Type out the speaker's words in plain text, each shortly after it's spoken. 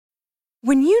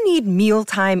When you need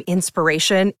mealtime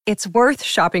inspiration, it's worth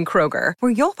shopping Kroger,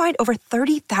 where you'll find over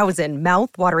 30,000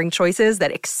 mouth-watering choices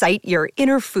that excite your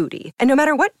inner foodie. And no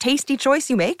matter what tasty choice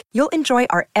you make, you'll enjoy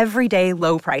our everyday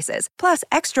low prices, plus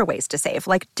extra ways to save,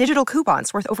 like digital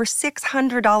coupons worth over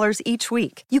 $600 each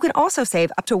week. You can also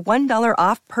save up to $1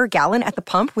 off per gallon at the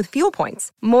pump with fuel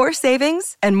points. More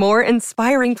savings and more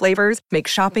inspiring flavors make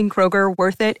shopping Kroger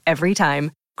worth it every time.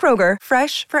 Kroger,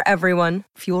 fresh for everyone.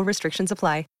 Fuel restrictions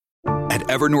apply. At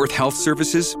Evernorth Health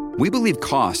Services, we believe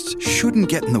costs shouldn't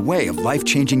get in the way of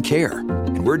life-changing care,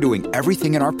 and we're doing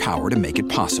everything in our power to make it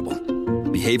possible.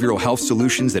 Behavioral health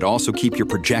solutions that also keep your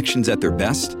projections at their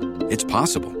best? It's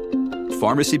possible.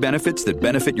 Pharmacy benefits that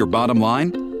benefit your bottom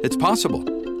line? It's possible.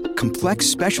 Complex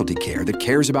specialty care that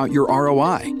cares about your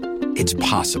ROI? It's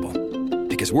possible.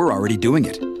 Because we're already doing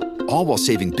it. All while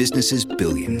saving businesses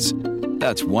billions.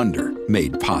 That's Wonder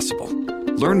made possible.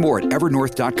 Learn more at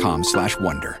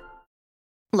evernorth.com/wonder.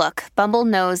 Look, Bumble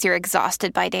knows you're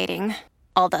exhausted by dating.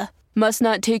 All the, must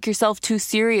not take yourself too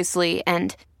seriously,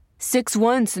 and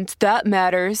 6'1" since that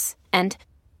matters, and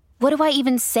what do I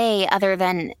even say other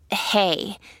than,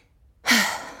 hey?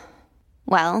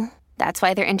 Well, that's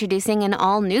why they're introducing an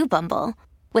all-new Bumble,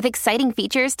 with exciting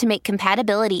features to make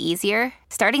compatibility easier,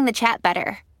 starting the chat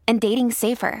better, and dating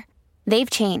safer. They've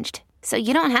changed, so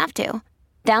you don't have to.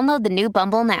 Download the new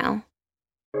Bumble now.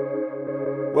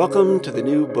 Welcome to the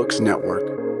New Books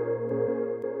Network.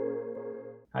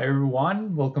 Hi,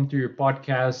 everyone. Welcome to your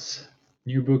podcast,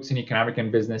 New Books in Economic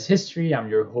and Business History. I'm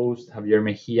your host, Javier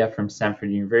Mejia from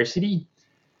Stanford University.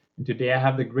 And today I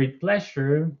have the great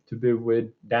pleasure to be with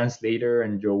Dan Slater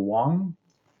and Joe Wong.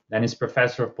 Dan is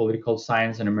professor of political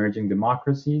science and emerging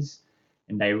democracies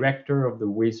and director of the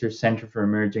Weiser Center for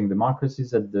Emerging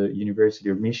Democracies at the University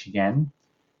of Michigan.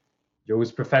 Joe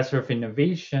is professor of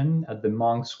innovation at the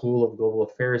Munk School of Global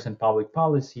Affairs and Public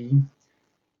Policy.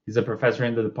 He's a professor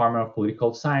in the Department of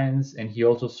Political Science, and he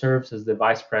also serves as the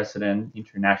Vice President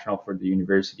International for the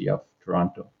University of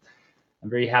Toronto. I'm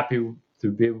very happy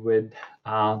to be with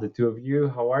the two of you.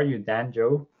 How are you, Dan,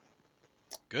 Joe?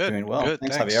 Good. Doing well. Good.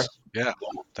 Thanks, Javier. Yeah.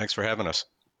 Thanks for having us.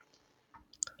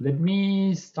 Let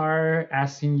me start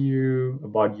asking you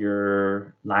about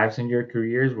your lives and your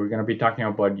careers. We're going to be talking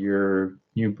about your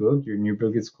new book. Your new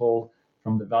book is called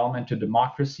From Development to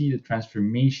Democracy, The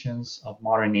Transformations of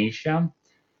Modern Asia.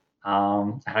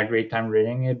 I had a great time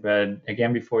reading it, but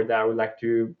again, before that, I would like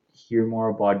to hear more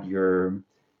about your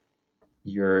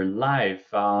life.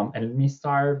 And let me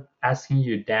start asking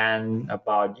you, Dan,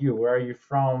 about you. Where are you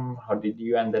from? How did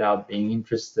you end up being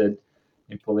interested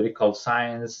in political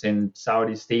science in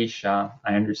Southeast Asia?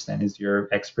 I understand is your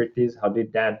expertise. How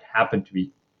did that happen to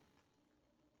be?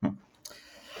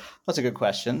 That's a good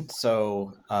question.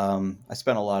 So I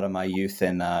spent a lot of my youth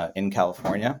in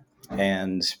California.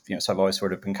 And, so I've always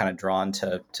sort of been kind of drawn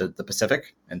to the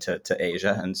Pacific and to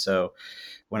Asia. And so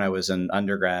when I was an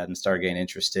undergrad and started getting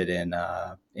interested in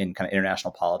kind of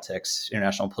international politics,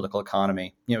 international political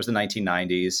economy, it was the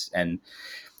 1990s and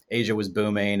Asia was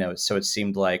booming. So it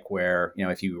seemed like where,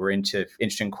 if you were interested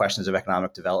in questions of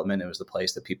economic development, it was the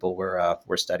place that people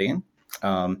were studying.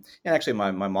 And actually,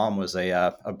 my mom was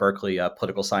a Berkeley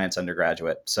political science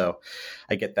undergraduate. So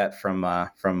I get that from my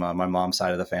mom's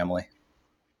side of the family.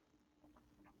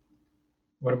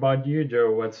 What about you,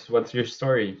 Joe? What's your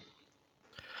story?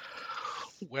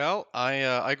 Well,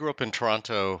 I grew up in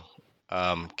Toronto,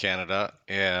 Canada,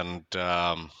 and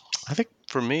I think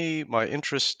for me, my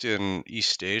interest in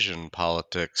East Asian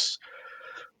politics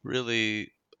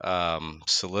really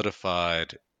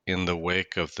solidified in the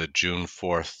wake of the June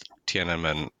 4th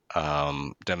Tiananmen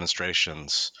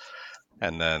demonstrations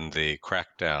and then the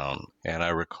crackdown. And I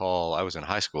recall, I was in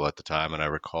high school at the time, and I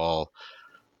recall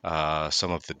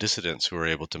some of the dissidents who were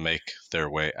able to make their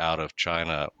way out of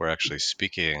China were actually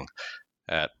speaking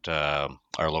at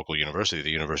our local university, the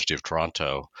University of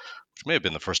Toronto, which may have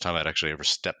been the first time I'd actually ever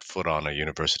stepped foot on a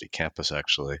university campus,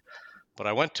 actually. But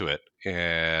I went to it,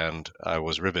 and I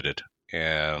was riveted.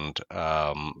 And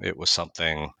it was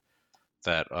something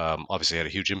that obviously had a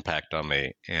huge impact on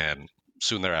me. And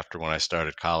soon thereafter, when I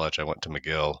started college, I went to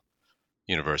McGill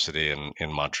University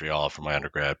in Montreal for my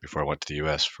undergrad before I went to the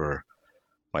U.S. for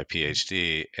my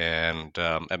PhD. And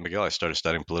at McGill, I started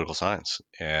studying political science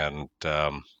and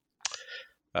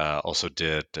also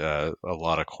did a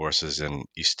lot of courses in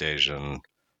East Asian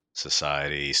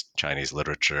society, Chinese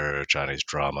literature, Chinese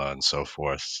drama, and so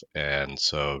forth. And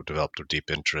so developed a deep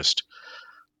interest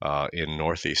in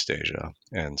Northeast Asia.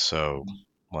 And so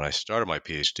when I started my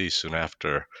PhD soon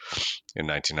after in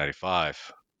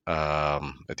 1995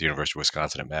 at the University of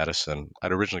Wisconsin at Madison,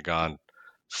 I'd originally gone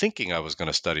thinking I was going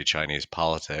to study Chinese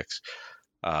politics,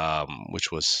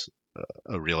 which was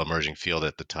a real emerging field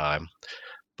at the time.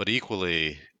 But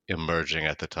equally emerging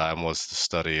at the time was the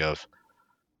study of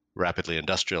rapidly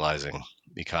industrializing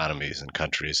economies and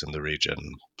countries in the region,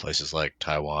 places like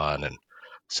Taiwan and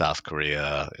South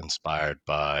Korea, inspired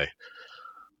by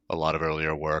a lot of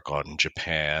earlier work on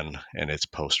Japan and its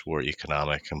post-war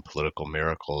economic and political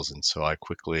miracles. And so I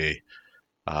quickly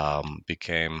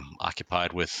became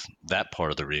occupied with that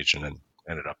part of the region and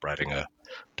ended up writing a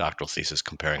doctoral thesis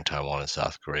comparing Taiwan and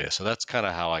South Korea. So that's kind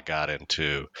of how I got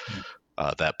into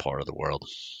that part of the world.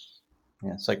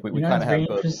 Yeah, it's like we kind of have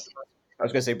both. I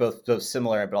was going to say both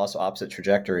similar but also opposite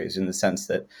trajectories, in the sense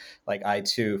that, like, I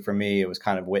too, for me, it was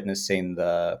kind of witnessing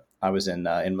I was in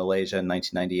Malaysia in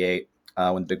 1998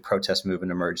 when the big protest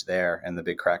movement emerged there and the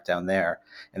big crackdown there,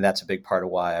 and that's a big part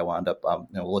of why I wound up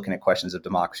looking at questions of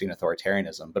democracy and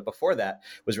authoritarianism. But before that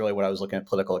was really what I was looking at,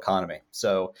 political economy.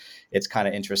 So it's kind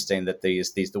of interesting that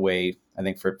these the way, I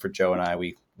think for Joe and I,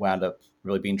 we wound up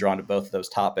really being drawn to both of those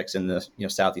topics in the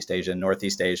Southeast Asia and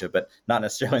Northeast Asia, but not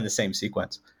necessarily in the same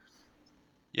sequence.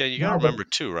 Yeah, you got to remember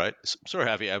too, right? Sorry,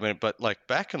 Javi. I mean, but like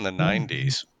back in the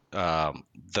 90s,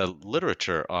 the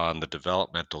literature on the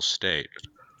developmental state,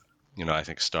 I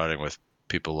think starting with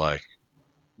people like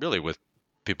Theda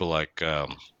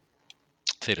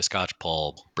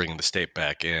Skocpol bringing the state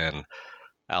back in,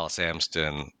 Alice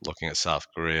Amsden looking at South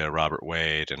Korea, Robert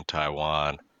Wade in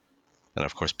Taiwan, and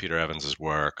of course Peter Evans's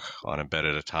work on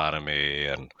embedded autonomy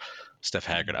and Steph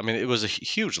Haggard. I mean, it was a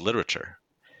huge literature.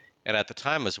 And at the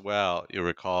time as well, you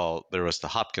recall there was the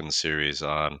Hopkins series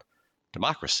on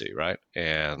democracy, right?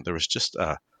 And there was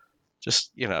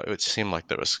it seemed like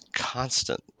there was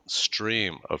constant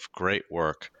stream of great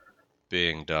work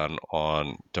being done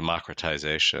on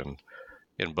democratization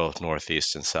in both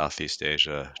Northeast and Southeast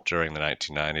Asia during the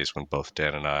 1990s, when both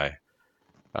Dan and I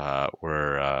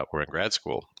were in grad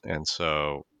school. And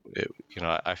so,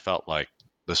 I felt like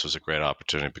this was a great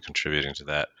opportunity to be contributing to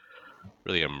that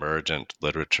really emergent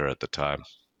literature at the time.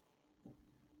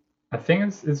 I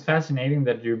think it's fascinating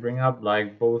that you bring up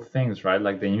like both things, right?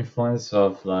 Like the influence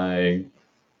of like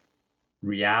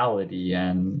reality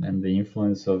and the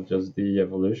influence of just the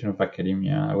evolution of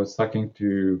academia. I was talking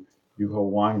to Yuho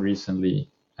Wang recently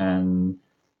and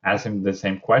asked him the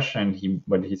same question.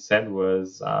 What he said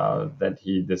was that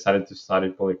he decided to study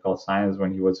political science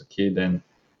when he was a kid, and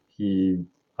he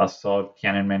saw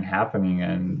Tiananmen happening,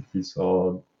 and he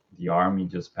saw the army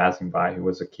just passing by. He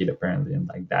was a kid apparently, and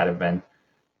like that event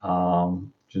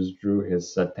just drew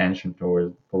his attention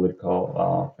towards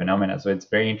political phenomena. So it's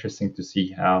very interesting to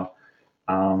see how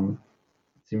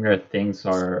similar things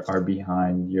are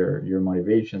behind your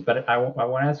motivations. But I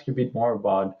want to ask you a bit more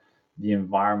about the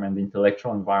environment, the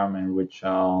intellectual environment in which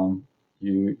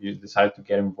you decided to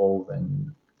get involved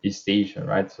in East Asia,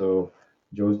 right? So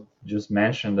Joe just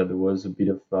mentioned that there was a bit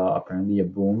of apparently a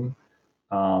boom,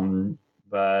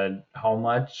 but how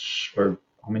much or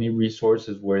how many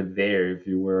resources were there if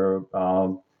you were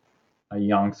a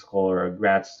young scholar, a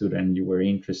grad student, you were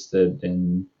interested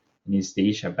in East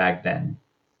Asia back then?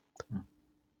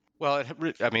 Well,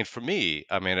 for me,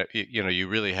 you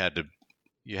really had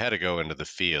to go into the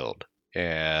field,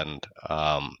 and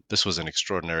this was an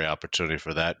extraordinary opportunity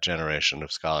for that generation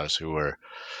of scholars who were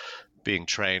being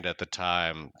trained at the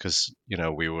time, because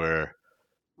we were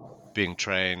being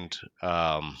trained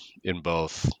in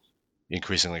both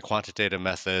increasingly quantitative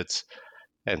methods,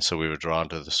 and so we were drawn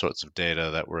to the sorts of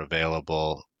data that were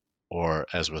available, or,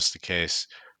 as was the case,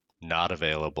 not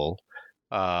available,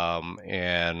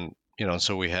 and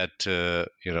so we had to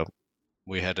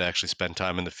actually spend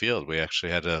time in the field. We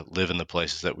actually had to live in the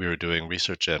places that we were doing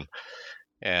research in,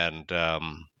 and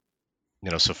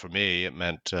so for me, it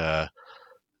meant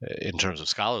in terms of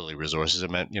scholarly resources, it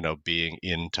meant being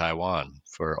in Taiwan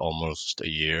for almost a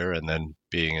year, and then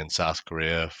being in South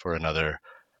Korea for another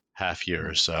half year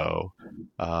or so,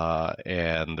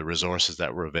 and the resources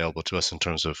that were available to us in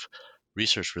terms of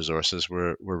research resources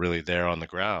were really there on the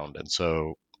ground. And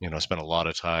so spent a lot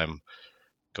of time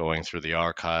going through the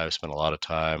archives, spent a lot of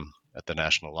time at the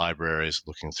national libraries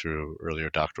looking through earlier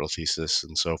doctoral thesis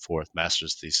and so forth,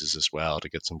 master's thesis as well, to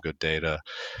get some good data,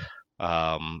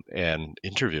 and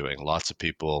interviewing lots of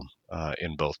people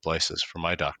in both places for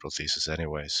my doctoral thesis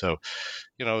anyway. So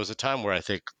it was a time where I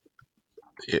think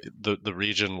the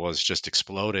region was just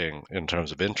exploding in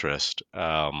terms of interest,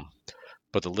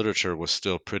 but the literature was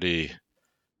still pretty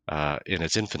in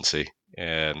its infancy,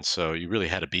 and so you really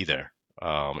had to be there,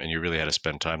 and you really had to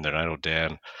spend time there. And I know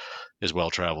Dan is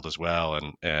well traveled as well,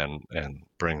 and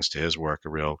brings to his work a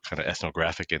real kind of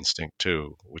ethnographic instinct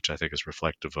too, which I think is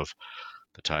reflective of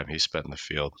the time he spent in the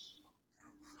field.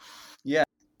 Yeah,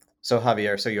 So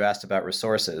Javier, so you asked about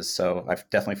resources. So I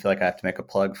definitely feel like I have to make a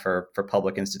plug for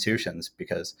public institutions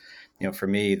because, for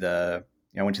me, I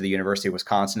went to the University of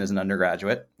Wisconsin as an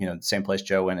undergraduate, the same place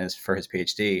Joe went as for his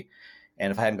PhD.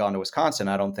 And if I hadn't gone to Wisconsin,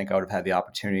 I don't think I would have had the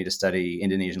opportunity to study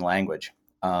Indonesian language.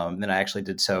 Then I actually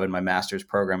did so in my master's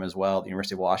program as well at the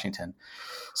University of Washington.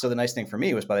 So the nice thing for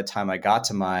me was by the time I got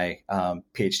to my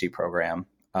PhD program,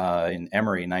 in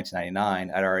Emory in 1999,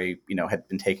 I'd already, had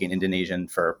been taking Indonesian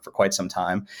for quite some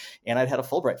time, and I'd had a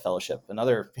Fulbright fellowship,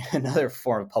 another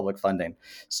form of public funding.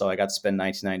 So I got to spend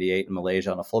 1998 in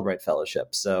Malaysia on a Fulbright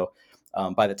fellowship. So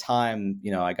by the time,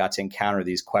 I got to encounter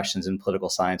these questions in political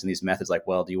science and these methods, like,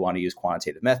 well, do you want to use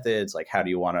quantitative methods? Like, how do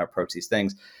you want to approach these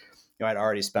things? I'd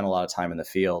already spent a lot of time in the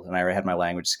field and I already had my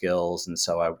language skills. And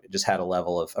so I just had a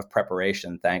level of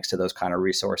preparation thanks to those kind of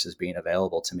resources being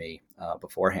available to me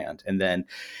beforehand. And then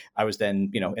I was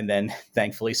then, and then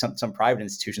thankfully some private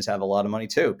institutions have a lot of money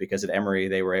too, because at Emory,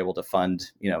 they were able to fund,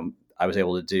 I was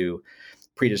able to do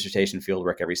pre-dissertation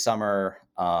fieldwork every summer.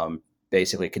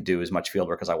 Basically could do as much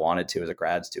fieldwork as I wanted to as a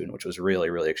grad student, which was really,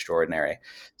 really extraordinary.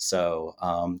 So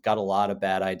got a lot of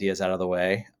bad ideas out of the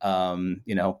way,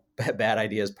 bad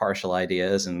ideas, partial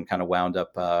ideas, and kind of wound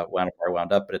up where I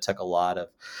wound up. But it took a lot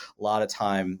of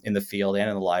time in the field and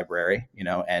in the library,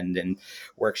 and in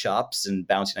workshops and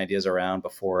bouncing ideas around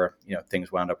before, things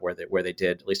wound up where they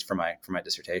did, at least for my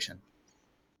dissertation.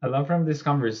 I love from this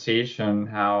conversation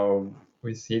how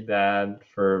we see that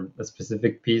for a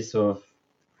specific piece of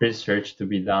research to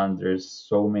be done, there's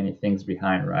so many things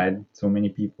behind, right? So many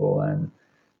people and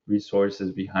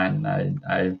resources behind.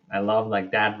 I love like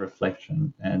that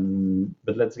reflection.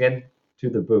 But let's get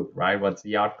to the book, right? What's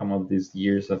the outcome of these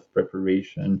years of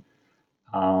preparation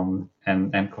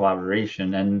and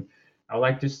collaboration? And I would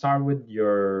like to start with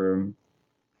your,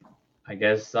 I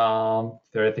guess,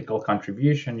 theoretical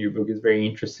contribution. Your book is very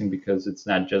interesting because it's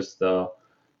not just the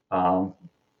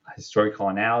historical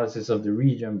analysis of the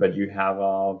region, but you have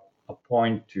a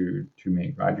point to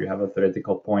make, right? You have a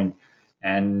theoretical point,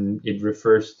 and it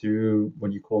refers to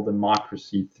what you call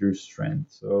democracy through strength.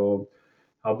 So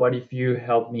how about if you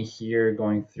help me here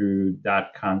going through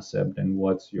that concept and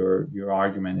what's your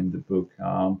argument in the book?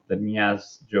 Let me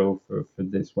ask Joe for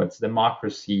this. What's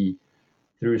democracy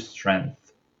through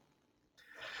strength?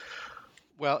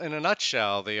 Well, in a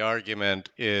nutshell, the argument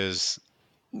is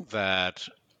that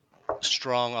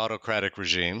strong autocratic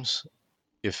regimes,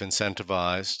 if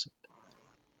incentivized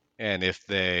and if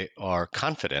they are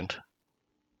confident,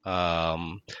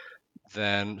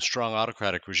 then strong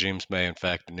autocratic regimes may in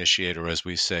fact initiate, or as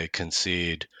we say,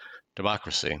 concede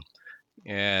democracy.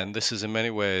 And this is in many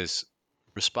ways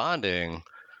responding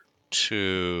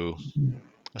to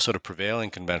a sort of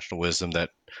prevailing conventional wisdom that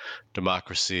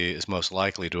democracy is most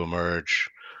likely to emerge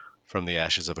from the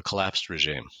ashes of a collapsed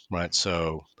regime, right?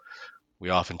 So we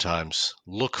oftentimes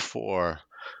look for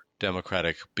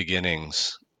democratic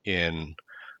beginnings in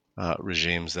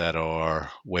regimes that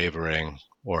are wavering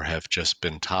or have just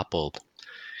been toppled.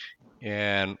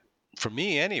 And for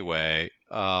me anyway,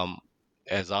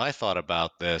 as I thought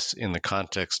about this in the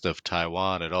context of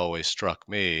Taiwan, it always struck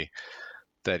me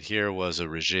that here was a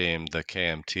regime, the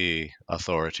KMT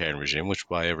authoritarian regime, which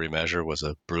by every measure was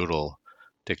a brutal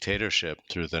dictatorship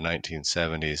through the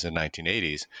 1970s and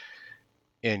 1980s.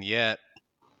 And yet,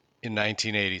 in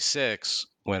 1986,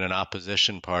 when an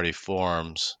opposition party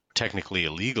forms, technically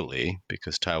illegally,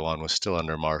 because Taiwan was still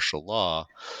under martial law,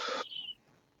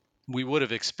 we would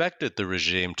have expected the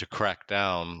regime to crack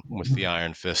down with the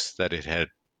iron fist that it had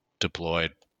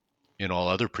deployed in all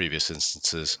other previous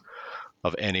instances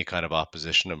of any kind of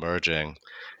opposition emerging.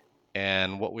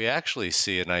 And what we actually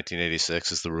see in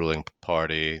 1986 is the ruling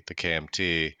party, the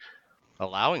KMT,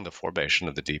 allowing the formation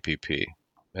of the DPP,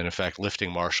 and in fact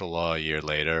lifting martial law a year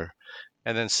later,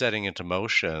 and then setting into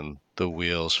motion the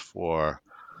wheels for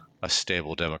a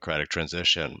stable democratic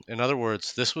transition. In other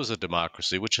words, this was a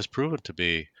democracy which has proven to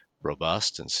be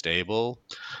robust and stable,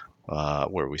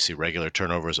 where we see regular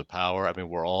turnovers of power. I mean,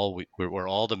 we're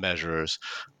all the measures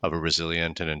of a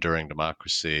resilient and enduring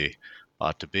democracy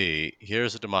ought to be.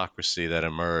 Here's a democracy that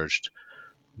emerged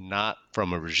not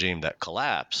from a regime that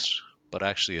collapsed, but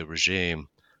actually a regime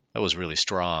that was really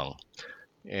strong.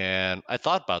 And I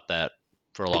thought about that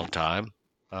for a long time.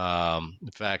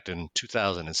 In fact, in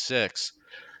 2006,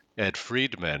 Ed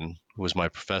Friedman, who was my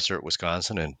professor at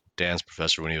Wisconsin and Dan's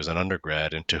professor when he was an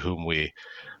undergrad, and to whom we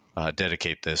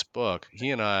dedicate this book,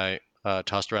 he and I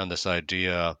tossed around this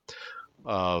idea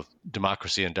of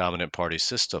democracy and dominant party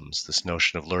systems, this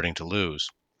notion of learning to lose.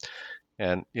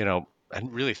 And, I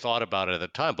hadn't really thought about it at the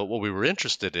time, but what we were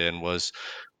interested in was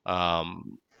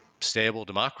stable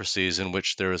democracies in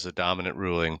which there is a dominant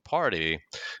ruling party,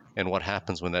 and what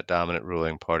happens when that dominant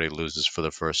ruling party loses for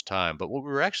the first time. But what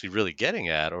we were actually really getting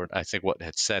at, or I think what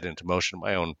had set into motion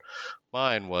my own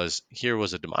mind, was here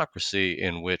was a democracy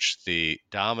in which the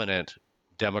dominant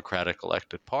democratic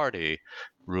elected party,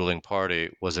 ruling party,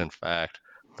 was in fact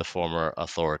the former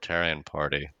authoritarian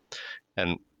party.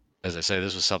 And as I say,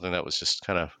 this was something that was just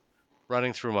kind of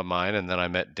running through my mind. And then I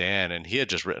met Dan, and he had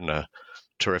just written a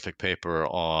terrific paper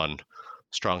on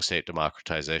strong state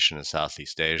democratization in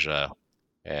Southeast Asia,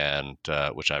 and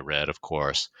which I read, of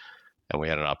course. And we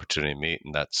had an opportunity to meet,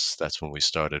 and that's when we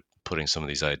started putting some of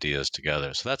these ideas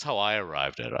together. So that's how I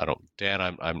arrived at it. Dan,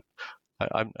 I'm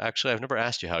actually, I've never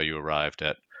asked you how you arrived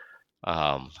at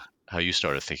how you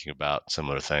started thinking about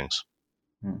similar things.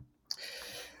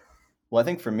 Well, I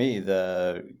think for me,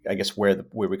 I guess where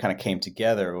we kind of came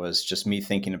together was just me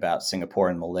thinking about Singapore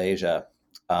and Malaysia.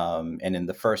 And in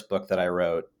the first book that I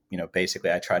wrote,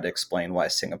 basically I tried to explain why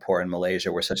Singapore and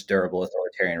Malaysia were such durable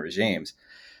authoritarian regimes.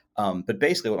 But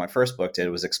basically what my first book did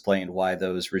was explain why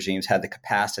those regimes had the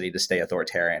capacity to stay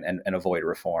authoritarian and avoid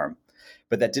reform.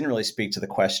 But that didn't really speak to the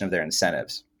question of their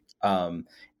incentives.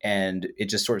 And it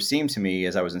just sort of seemed to me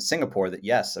as I was in Singapore that,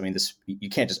 yes, I mean, you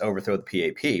can't just overthrow the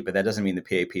PAP, but that doesn't mean the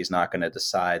PAP is not going to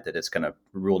decide that it's going to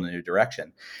rule in a new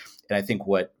direction. And I think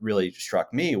what really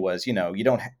struck me was, you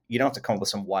don't have to come up with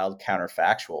some wild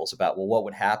counterfactuals about, well, what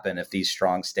would happen if these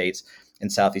strong states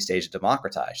in Southeast Asia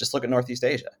democratized? Just look at Northeast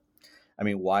Asia. I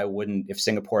mean, why wouldn't, if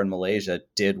Singapore and Malaysia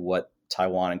did what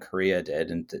Taiwan and Korea did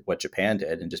and what Japan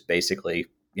did, and just basically,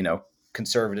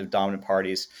 conservative dominant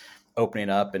parties opening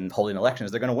up and holding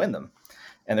elections, they're going to win them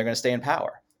and they're going to stay in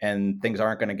power and things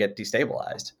aren't going to get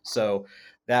destabilized. So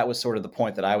that was sort of the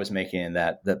point that I was making in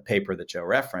the paper that Joe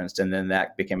referenced. And then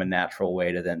that became a natural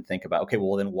way to then think about, okay,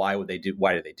 well, then why did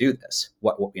they do this?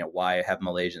 Why have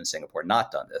Malaysia and Singapore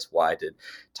not done this? Why did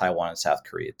Taiwan and South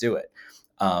Korea do it?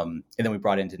 And then we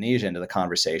brought Indonesia into the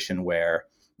conversation where,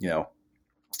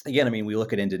 again, I mean, we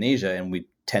look at Indonesia and we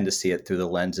tend to see it through the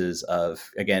lenses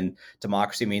of, again,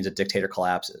 democracy means a dictator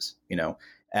collapses.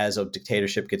 As a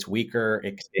dictatorship gets weaker,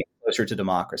 it gets closer to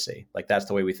democracy. Like, that's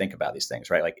the way we think about these things,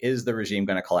 right? Like, is the regime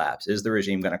going to collapse? Is the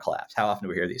regime going to collapse? How often do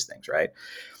we hear these things, right?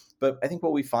 But I think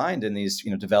what we find in these,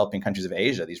 developing countries of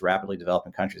Asia, these rapidly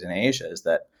developing countries in Asia, is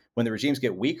that when the regimes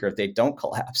get weaker, they don't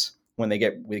collapse. When they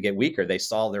get weaker, they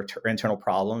solve their internal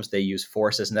problems. They use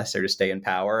force as necessary to stay in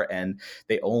power, and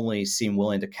they only seem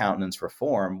willing to countenance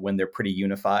reform when they're pretty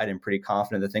unified and pretty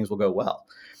confident that things will go well.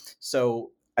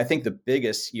 So I think the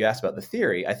biggest, you asked about the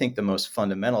theory, I think the most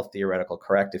fundamental theoretical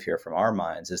corrective here from our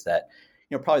minds is that,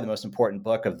 probably the most important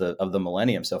book of the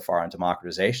millennium so far on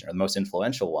democratization, or the most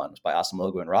influential one, was by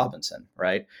Acemoglu and Robinson,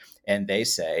 right? And they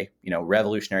say,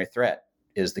 revolutionary threat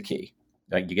is the key.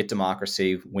 Like, you get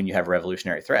democracy when you have a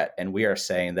revolutionary threat. And we are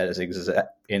saying that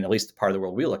in at least the part of the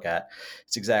world we look at,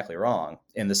 it's exactly wrong,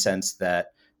 in the sense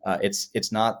that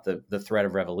it's not the threat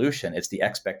of revolution, it's the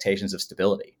expectations of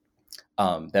stability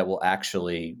that will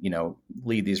actually,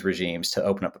 lead these regimes to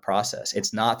open up the process.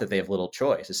 It's not that they have little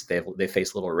choice, it's that they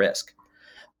face little risk.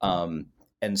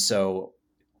 And so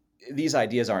these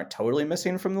ideas aren't totally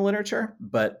missing from the literature,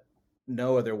 but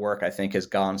no other work, I think, has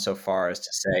gone so far as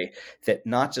to say that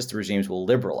not just the regimes will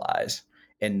liberalize,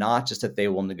 and not just that they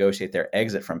will negotiate their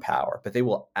exit from power, but they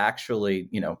will actually,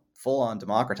 full on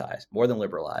democratize, more than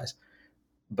liberalize,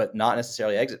 but not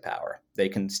necessarily exit power. They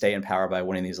can stay in power by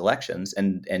winning these elections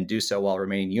and do so while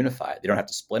remaining unified. They don't have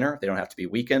to splinter. They don't have to be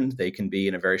weakened. They can be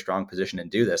in a very strong position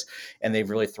and do this. And they've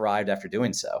really thrived after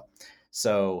doing so.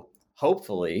 So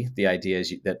hopefully the idea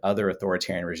is that other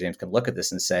authoritarian regimes can look at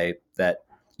this and say that,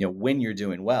 when you're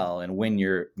doing well and when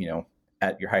you're,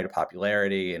 at your height of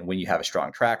popularity and when you have a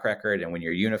strong track record and when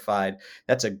you're unified,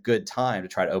 that's a good time to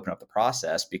try to open up the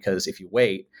process. Because if you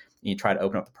wait and you try to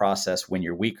open up the process when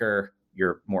you're weaker,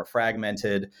 you're more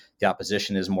fragmented, the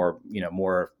opposition is more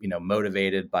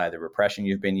motivated by the repression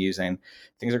you've been using,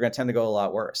 things are going to tend to go a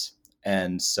lot worse.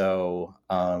 And so,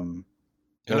 not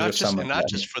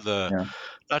just for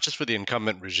the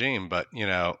incumbent regime, but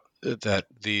that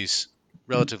these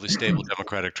relatively stable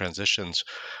democratic transitions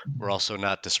were also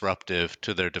not disruptive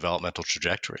to their developmental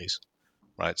trajectories,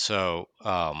 right? So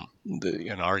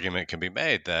an argument can be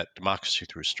made that democracy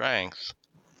through strength,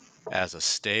 as a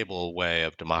stable way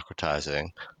of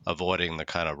democratizing, avoiding the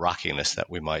kind of rockiness that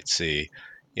we might see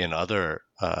in other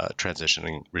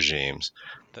transitioning regimes,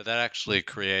 that actually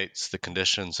creates the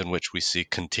conditions in which we see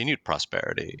continued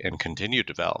prosperity and continued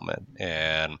development.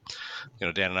 And,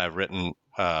 Dan and I have written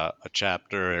a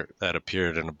chapter that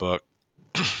appeared in a book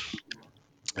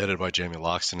edited by Jamie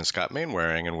Loxton and Scott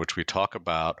Mainwaring, in which we talk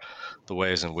about the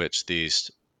ways in which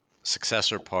these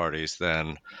successor parties,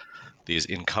 then these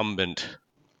incumbent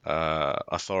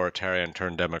authoritarian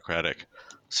turned democratic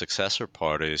successor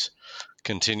parties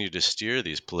continue to steer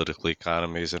these political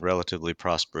economies in relatively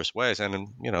prosperous ways, and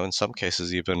in some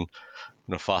cases even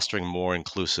fostering more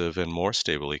inclusive and more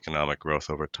stable economic growth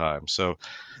over time. So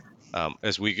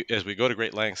as we go to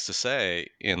great lengths to say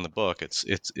in the book,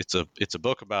 it's a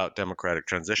book about democratic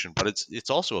transition, but it's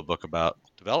also a book about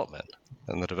development,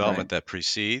 and the development that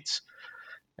precedes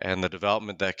and the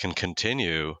development that can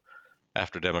continue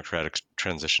after democratic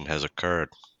transition has occurred.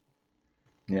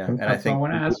 Yeah, and I think I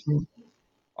want to ask you.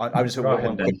 I just one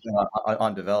quick thing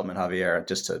on development, Javier,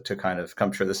 just to kind of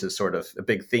come sure this is sort of a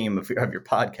big theme of your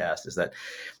podcast, is that,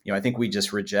 I think we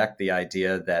just reject the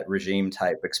idea that regime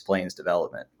type explains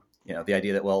development. The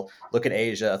idea that, well, look at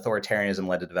Asia, authoritarianism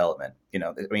led to development.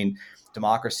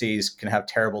 Democracies can have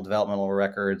terrible developmental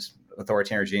records.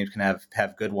 Authoritarian regimes can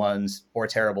have good ones or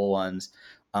terrible ones.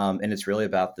 And it's really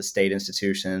about the state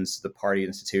institutions, the party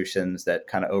institutions that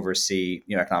kind of oversee,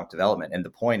 economic development. And the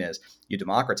point is, you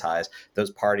democratize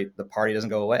the party doesn't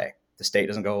go away. The state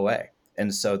doesn't go away.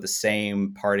 And so the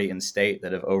same party and state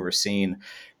that have overseen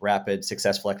rapid,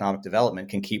 successful economic development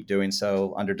can keep doing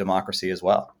so under democracy as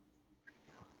well.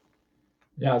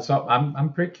 Yeah, so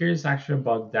I'm pretty curious actually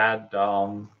about that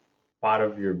part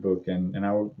of your book, and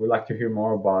I would like to hear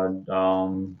more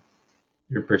about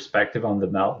your perspective on the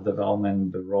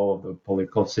development, the role of the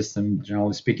political system,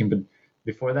 generally speaking. But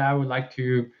before that, I would like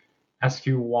to ask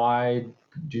you, why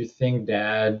do you think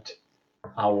that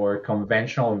our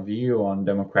conventional view on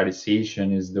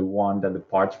democratization is the one that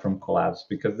departs from collapse?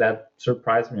 Because that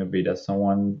surprised me a bit as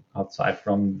someone outside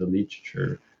from the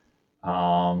literature,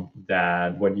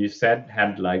 that what you said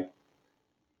had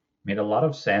made a lot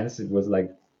of sense. It was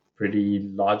pretty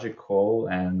logical,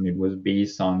 and it was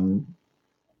based on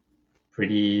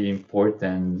pretty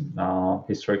important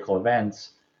historical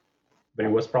events, but it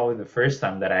was probably the first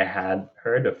time that I had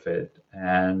heard of it.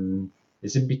 And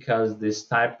is it because this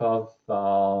type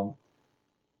of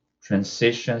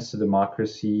transitions to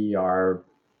democracy are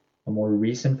a more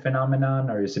recent phenomenon,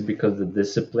 or is it because the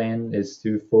discipline is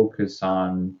to focus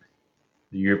on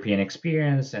the European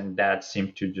experience and that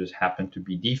seemed to just happen to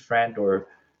be different? Or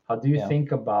how do you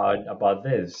think about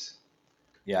this?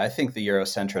 Yeah, I think the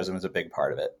Eurocentrism is a big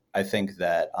part of it. I think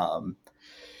that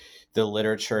the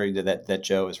literature that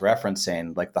Joe is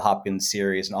referencing, like the Hopkins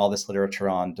series and all this literature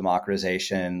on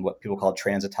democratization, what people call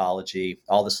transitology,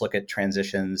 all this look at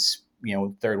transitions,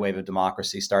 third wave of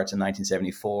democracy starts in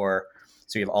 1974.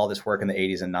 So you have all this work in the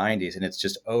 80s and 90s, and it's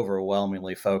just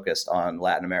overwhelmingly focused on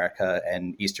Latin America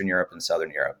and Eastern Europe and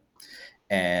Southern Europe.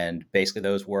 And basically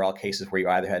those were all cases where you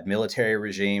either had military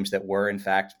regimes that were in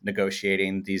fact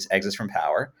negotiating these exits from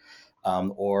power,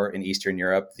 or in Eastern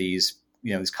Europe, these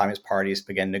communist parties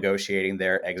began negotiating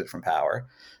their exit from power.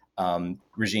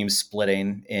 Regimes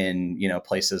splitting in,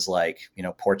 places like,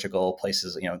 Portugal,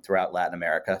 places, throughout Latin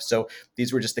America. So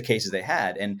these were just the cases they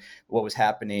had. And what was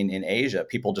happening in Asia,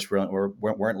 people just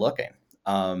weren't looking.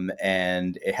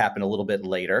 And it happened a little bit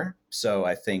later. So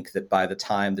I think that by the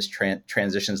time this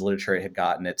transitions literature had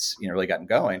gotten really gotten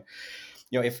going,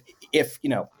 if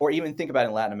or even think about it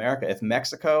in Latin America, if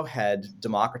Mexico had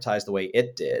democratized the way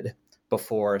it did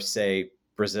before, say,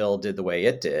 Brazil did the way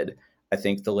it did, I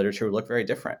think the literature would look very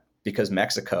different, because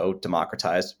Mexico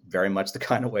democratized very much the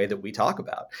kind of way that we talk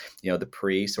about. The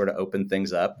PRI sort of opened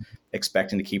things up,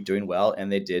 expecting to keep doing well,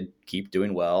 and they did keep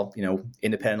doing well.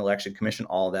 Independent Election Commission,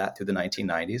 all that through the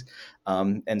 1990s.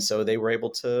 And so they were able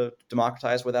to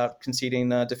democratize without conceding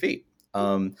defeat.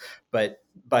 But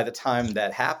by the time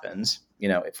that happens,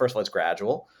 first of all, it's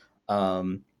gradual.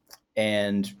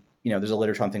 And there's a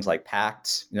literature on things like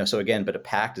pacts, so again, but a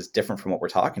pact is different from what we're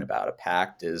talking about. A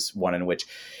pact is one in which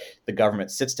the government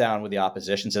sits down with the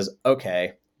opposition, says,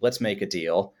 okay, let's make a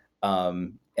deal.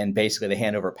 And basically they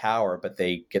hand over power, but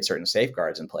they get certain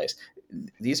safeguards in place.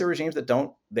 These are regimes that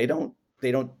don't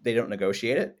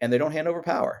negotiate it, and they don't hand over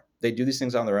power. They do these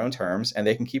things on their own terms, and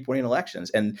they can keep winning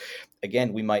elections. And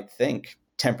again, we might think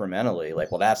temperamentally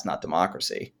well, that's not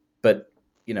democracy, but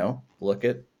look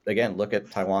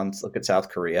at Taiwan, look at South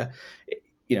Korea.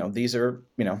 These are,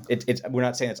 we're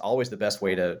not saying it's always the best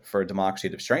way for democracy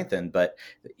to strengthen, but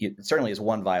it certainly is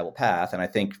one viable path. And I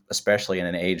think, especially in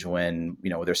an age when,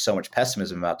 there's so much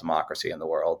pessimism about democracy in the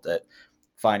world, that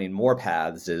finding more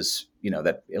paths is,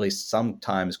 that at least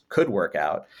sometimes could work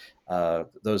out.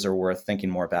 Those are worth thinking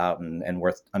more about and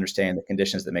worth understanding the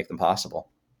conditions that make them possible.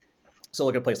 So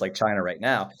look at a place like China right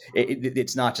now.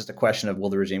 It's not just a question of, will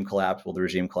the regime collapse? Will the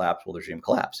regime collapse? Will the regime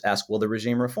collapse? Ask, will the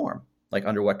regime reform?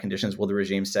 Under what conditions will the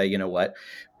regime say, you know what,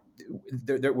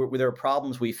 there are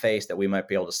problems we face that we might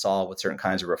be able to solve with certain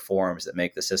kinds of reforms that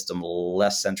make the system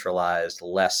less centralized,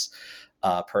 less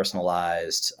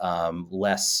personalized,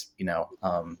 less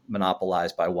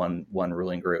monopolized by one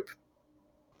ruling group.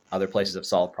 Other places have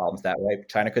solved problems that way.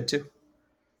 China could too.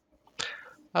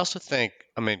 I also think,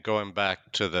 going back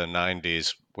to the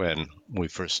 90s when we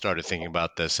first started thinking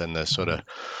about this and the sort of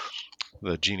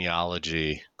the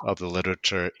genealogy of the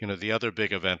literature, the other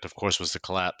big event, of course, was the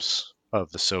collapse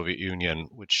of the Soviet Union,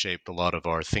 which shaped a lot of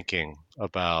our thinking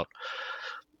about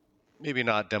maybe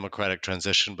not democratic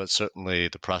transition, but certainly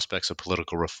the prospects of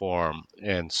political reform.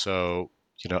 And so,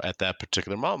 at that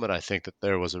particular moment, I think that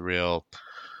there was a real,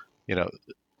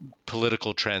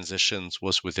 political transitions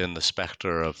was within the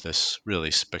specter of this really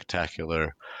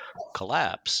spectacular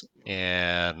collapse.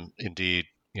 And indeed,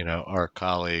 our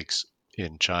colleagues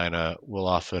in China will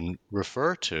often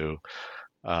refer to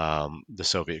the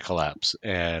Soviet collapse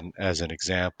and as an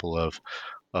example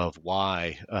of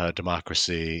why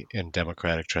democracy and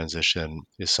democratic transition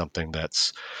is something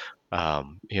that's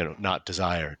not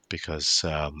desired because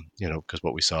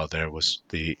what we saw there was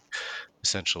the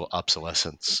essential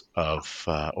obsolescence of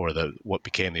what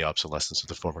became the obsolescence of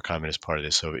the former Communist Party of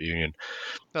the Soviet Union.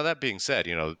 Now, that being said,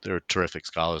 there are terrific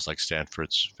scholars like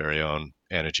Stanford's very own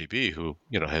Anna G.B.,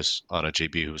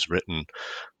 who's written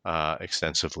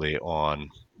extensively on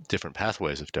different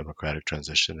pathways of democratic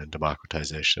transition and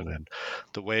democratization and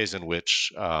the ways in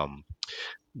which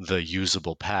the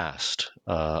usable past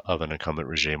of an incumbent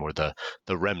regime or the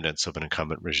remnants of an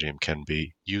incumbent regime can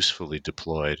be usefully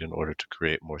deployed in order to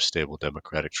create more stable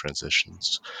democratic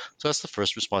transitions. So that's the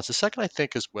first response. The second, I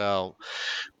think, as well,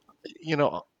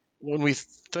 when we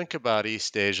think about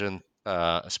East Asian,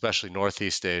 especially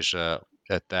Northeast Asia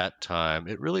at that time,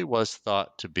 it really was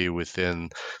thought to be within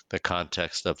the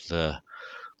context of the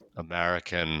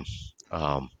American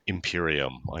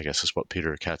imperium, I guess is what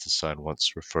Peter Katzenstein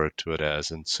once referred to it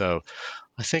as. And so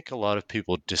I think a lot of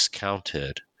people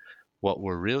discounted what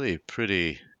were really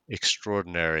pretty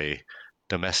extraordinary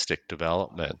domestic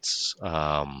developments,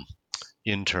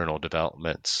 internal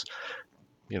developments,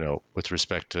 with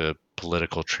respect to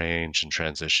political change and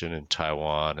transition in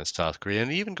Taiwan and South Korea,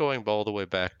 and even going all the way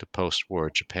back to post-war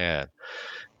Japan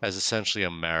as essentially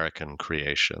American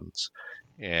creations.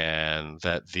 And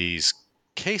that these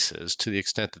cases, to the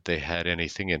extent that they had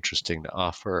anything interesting to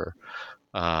offer,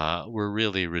 were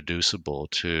really reducible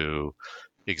to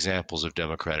examples of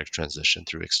democratic transition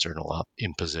through external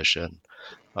imposition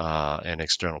and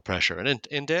external pressure.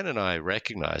 And Dan and I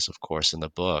recognize, of course, in the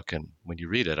book, and when you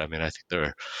read it, I think there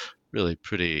are really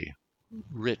pretty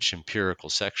rich empirical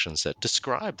sections that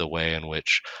describe the way in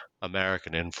which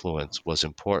American influence was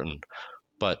important,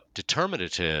 but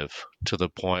determinative to the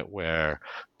point where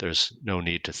there's no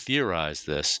need to theorize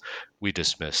this, we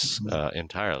dismiss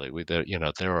entirely.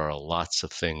 There are lots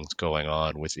of things going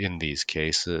on within these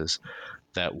cases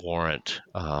that warrant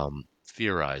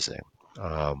theorizing.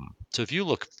 So if you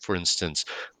look, for instance,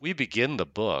 we begin the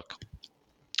book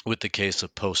with the case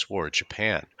of post-war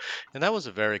Japan. And that was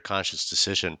a very conscious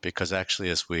decision because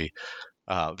actually, as we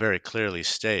very clearly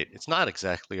state, it's not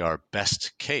exactly our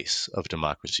best case of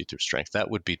democracy through strength.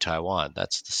 That would be Taiwan.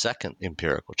 That's the second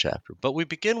empirical chapter. But we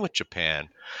begin with Japan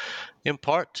in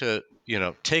part to,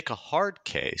 take a hard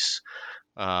case,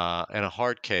 and a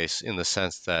hard case in the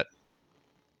sense that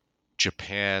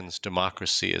Japan's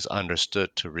democracy is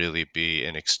understood to really be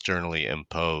an externally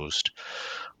imposed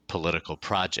political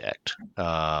project.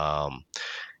 And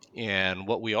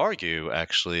what we argue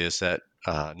actually is that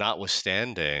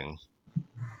notwithstanding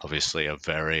obviously a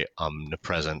very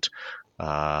omnipresent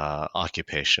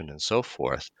occupation and so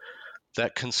forth,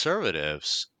 that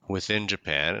conservatives within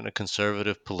Japan and a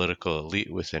conservative political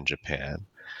elite within Japan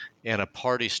and a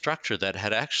party structure that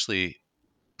had actually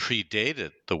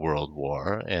predated the World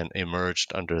War and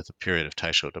emerged under the period of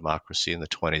Taisho democracy in the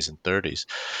 20s and 30s,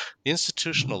 the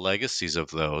institutional legacies of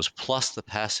those, plus the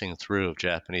passing through of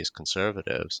Japanese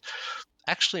conservatives,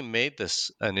 actually made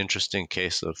this an interesting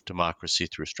case of democracy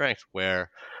through strength, where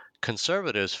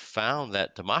conservatives found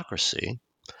that democracy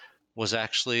was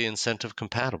actually incentive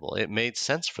compatible. It made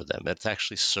sense for them. It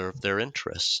actually served their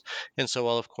interests. And so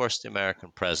while, of course, the American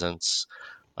presence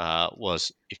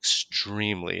was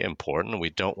extremely important, and we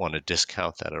don't want to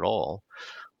discount that at all,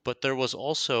 but there was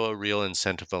also a real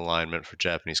incentive alignment for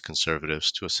Japanese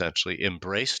conservatives to essentially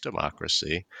embrace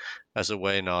democracy as a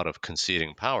way not of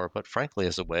conceding power, but frankly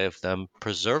as a way of them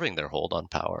preserving their hold on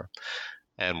power.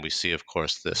 And we see, of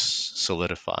course, this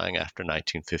solidifying after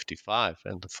 1955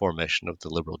 and the formation of the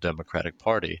Liberal Democratic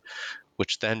Party,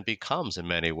 which then becomes in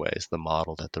many ways the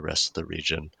model that the rest of the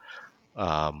region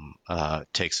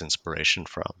takes inspiration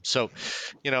from. So,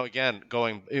 again,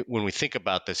 when we think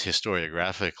about this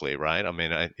historiographically, right? I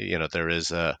mean, there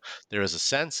is a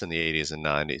sense in the 80s and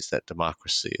 90s that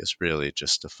democracy is really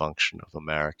just a function of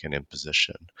American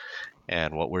imposition,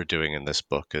 and what we're doing in this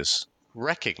book is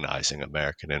recognizing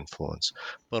American influence,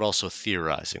 but also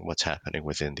theorizing what's happening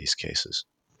within these cases.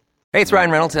 Hey, it's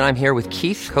Ryan Reynolds, and I'm here with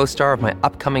Keith, co-star of my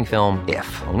upcoming film,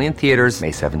 If, only in theaters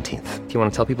May 17th. Do you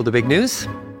want to tell people the big news?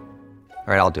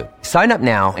 All right, I'll do it. Sign up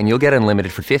now and you'll get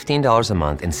unlimited for $15 a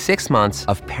month and 6 months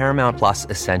of Paramount Plus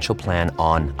Essential Plan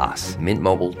on us.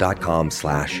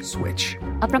 MintMobile.com/switch.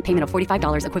 Upfront payment of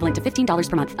 $45 equivalent to $15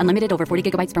 per month. Unlimited over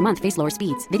 40 gigabytes per month. Face lower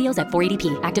speeds. Videos at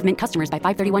 480p. Active Mint customers by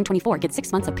 531.24 get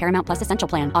 6 months of Paramount Plus Essential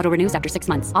Plan. Auto renews after 6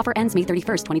 months. Offer ends May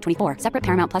 31st, 2024. Separate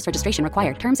Paramount Plus registration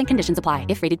required. Terms and conditions apply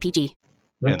if rated PG.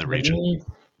 In the region.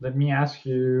 Let me ask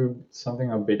you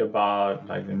something a bit about,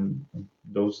 like, in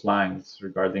those lines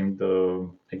regarding the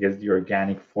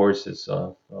organic forces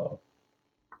of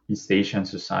East Asian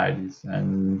societies,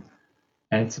 and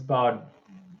it's about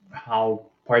how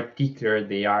particular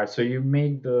they are. So you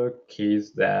make the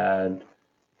case that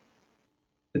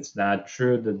it's not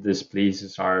true that these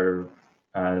places are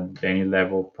at any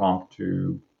level prompt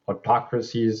to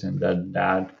autocracies, and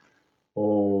that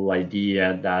whole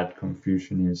idea that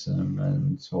Confucianism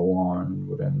and so on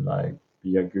wouldn't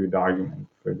be a good argument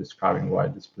for describing why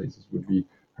these places would be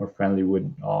more friendly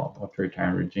with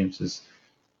authoritarian regimes is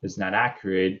not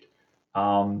accurate.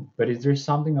 But is there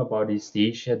something about East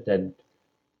Asia that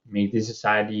make these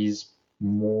societies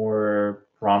more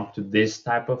prompt to this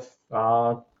type of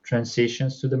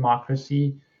transitions to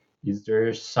democracy? Is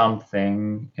there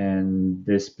something in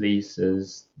these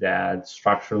places that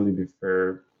structurally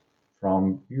differ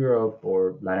from Europe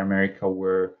or Latin America,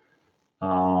 where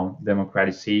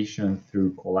democratization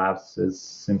through collapses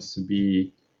seems to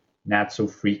be not so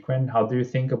frequent? How do you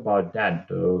think about that,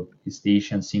 the East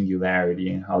Asian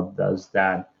singularity, and how does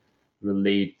that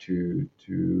relate to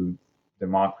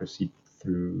democracy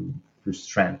through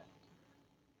strength?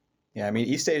 Yeah, I mean,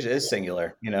 East Asia is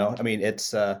singular. I mean,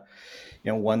 it's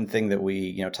one thing that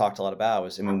we talked a lot about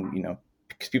was,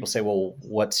 because people say, well,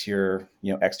 what's your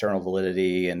external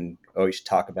validity, and you should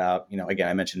talk about again,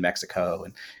 I mentioned Mexico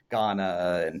and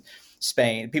Ghana and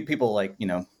Spain. People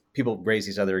people raise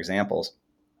these other examples,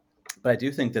 but I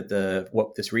do think that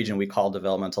what this region we call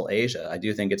developmental Asia, I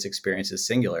do think its experience is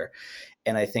singular,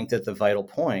 and I think that the vital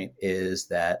point is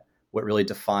that what really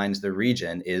defines the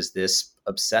region is this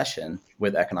obsession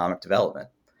with economic development.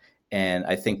 And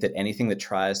I think that anything that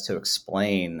tries to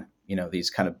explain these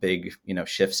kind of big,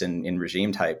 shifts in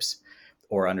regime types,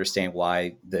 or understand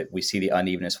why that we see the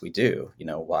unevenness we do,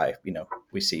 why,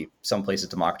 we see some places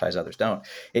democratize, others don't.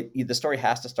 The story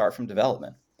has to start from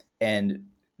development. And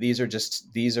these are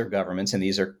governments, and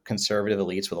these are conservative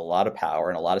elites with a lot of power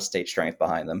and a lot of state strength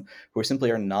behind them, who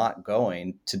simply are not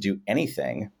going to do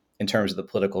anything in terms of the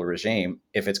political regime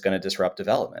if it's going to disrupt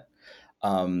development.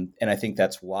 And I think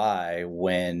that's why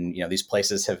when, these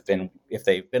places if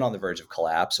they've been on the verge of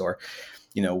collapse, or,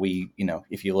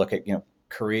 if you look at,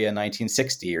 Korea in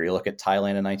 1960, or you look at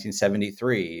Thailand in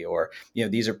 1973, or,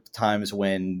 these are times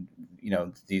when,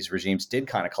 these regimes did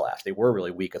kind of collapse. They were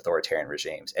really weak authoritarian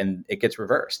regimes, and it gets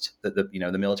reversed. The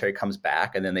military comes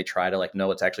back, and then they try to no,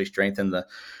 let's actually strengthen the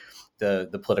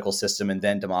political system and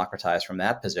then democratize from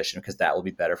that position, because that will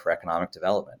be better for economic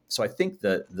development. So I think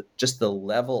just the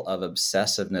level of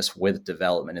obsessiveness with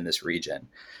development in this region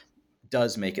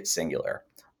does make it singular,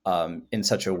 in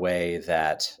such a way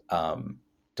that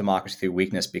democracy through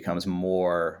weakness becomes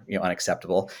more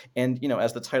unacceptable. And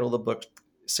as the title of the book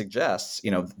suggests,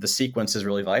 the sequence is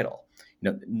really vital.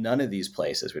 None of these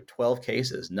places, with 12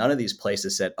 cases, none of these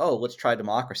places said, oh, let's try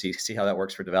democracy, see how that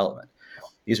works for development.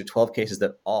 These are 12 cases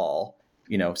that all,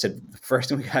 said the first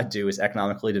thing we got to do is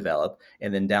economically develop.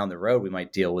 And then down the road, we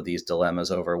might deal with these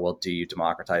dilemmas over, well, do you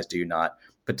democratize? Do you not?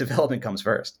 But development comes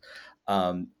first.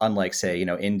 Unlike, say,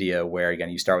 India, where, again,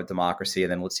 you start with democracy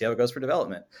and then let's see how it goes for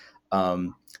development.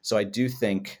 So I do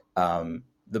think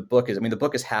the book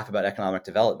is half about economic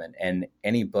development, and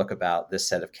any book about this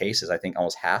set of cases, I think,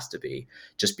 almost has to be,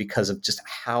 just because of just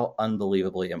how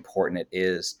unbelievably important it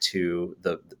is to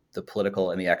the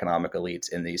political and the economic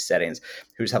elites in these settings,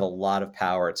 who just have a lot of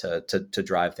power to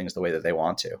drive things the way that they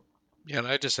want to. Yeah, and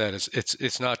I just add,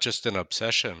 it's not just an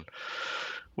obsession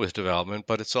with development,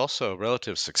 but it's also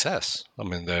relative success. I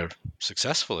mean, they're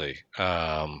successfully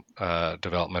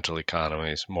developmental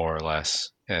economies, more or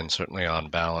less, and certainly on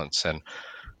balance. And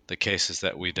the cases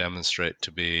that we demonstrate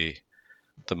to be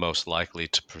the most likely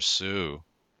to pursue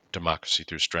democracy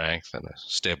through strength and a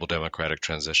stable democratic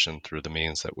transition through the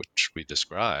means that which we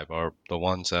describe are the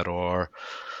ones that are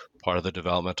part of the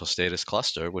developmental status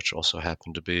cluster, which also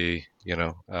happen to be,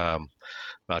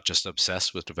 not just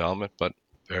obsessed with development, but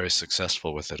very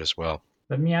successful with it as well.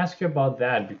 Let me ask you about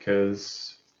that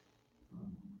because,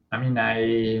 I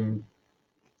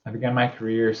began my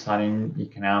career studying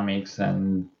economics,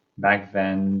 and back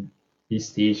then,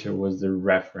 East Asia was the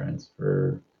reference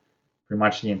for pretty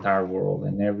much the entire world,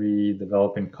 and every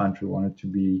developing country wanted to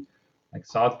be like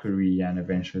South Korea and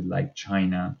eventually like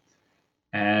China.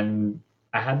 And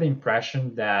I had the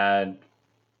impression that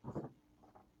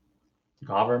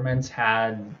governments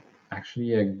had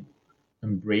actually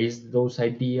embraced those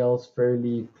ideals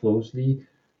fairly closely,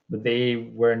 but they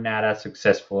were not as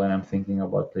successful. And I'm thinking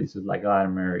about places like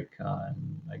Latin America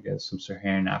and I guess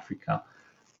sub-Saharan Africa.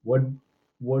 What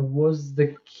what was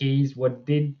the case? What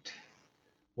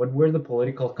were the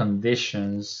political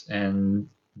conditions in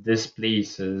these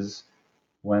places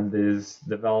when these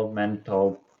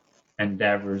developmental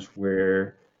endeavors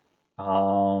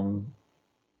um,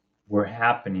 were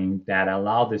happening that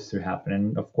allowed this to happen?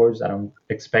 And of course, I don't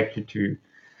expect you to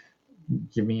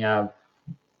give me a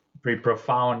pretty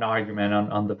profound argument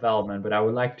on development, but I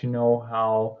would like to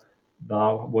know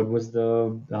what was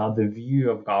the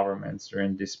view of governments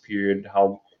during this period?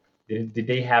 How did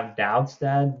they have doubts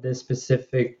that the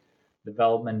specific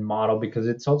development model, because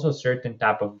it's also a certain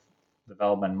type of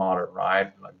development model,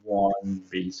 right? Like one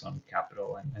based on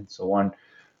capital and so on.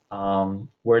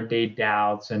 Were there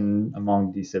doubts and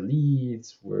among these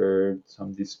elites? Were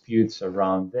some disputes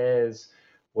around this?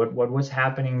 What was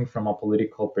happening from a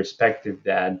political perspective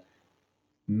that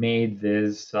made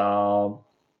these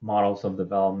models of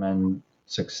development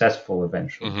successful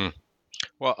eventually? Mm-hmm.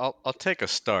 Well, I'll take a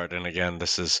start, and again,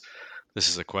 this is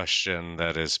a question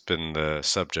that has been the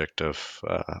subject of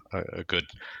a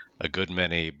good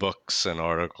many books and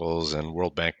articles and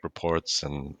World Bank reports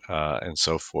and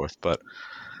so forth. But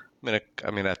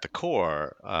at the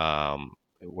core,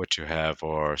 what you have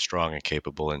are strong and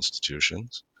capable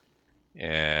institutions,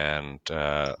 and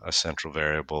a central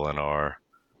variable in our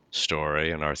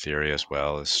story and our theory as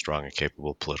well is strong and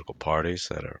capable political parties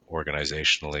that are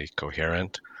organizationally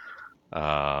coherent,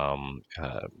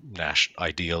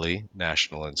 ideally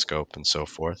national in scope and so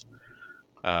forth.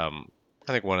 I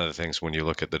think one of the things when you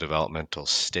look at the developmental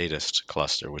statist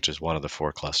cluster, which is one of the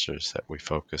four clusters that we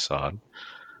focus on,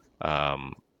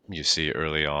 you see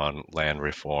early on land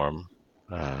reform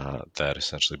that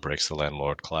essentially breaks the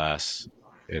landlord class.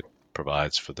 It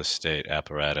provides for the state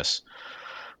apparatus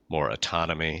more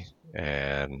autonomy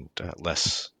and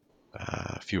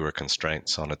fewer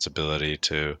constraints on its ability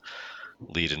to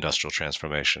lead industrial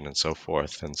transformation and so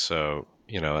forth. And so,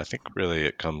 I think really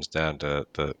it comes down to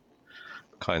the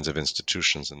kinds of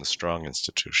institutions and the strong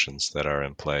institutions that are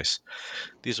in place.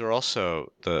 These are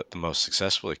also the most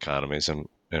successful economies, and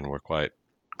we're quite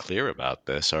clear about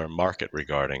this, are market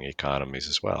regarding economies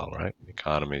as well, right?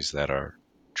 Economies that are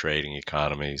trading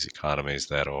economies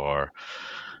that are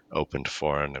open to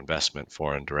foreign investment,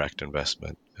 foreign direct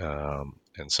investment,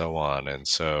 and so on. And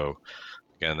so,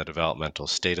 again, the developmental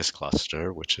status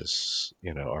cluster, which is,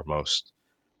 our most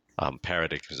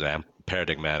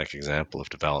paradigmatic example of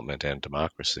development and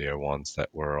democracy, are ones that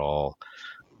were all,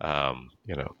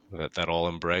 that all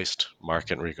embraced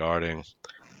market regarding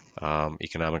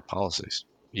economic policies.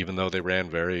 Even though they ran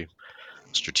very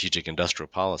strategic industrial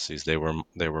policies, they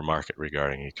were market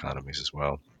regarding economies as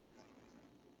well.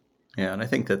 Yeah, and I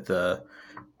think that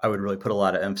I would really put a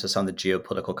lot of emphasis on the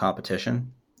geopolitical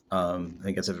competition. I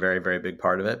think it's a very, very big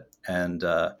part of it. And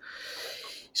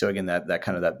so again, that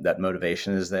kind of that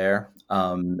motivation is there.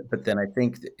 But then I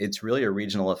think it's really a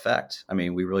regional effect. I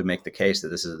mean, we really make the case that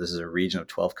this is a region of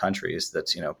 12 countries that,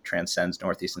 transcends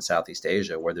Northeast and Southeast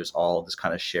Asia, where there's all this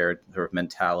kind of shared sort of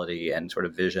mentality and sort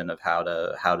of vision of how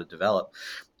to develop.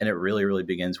 And it really, really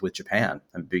begins with Japan.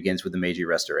 It begins with the Meiji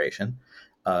Restoration.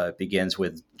 It begins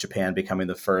with Japan becoming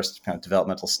the first kind of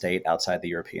developmental state outside the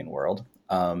European world.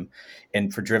 And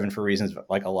driven for reasons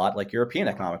like European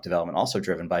economic development, also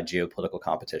driven by geopolitical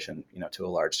competition, to a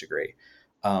large degree.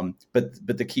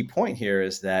 But the key point here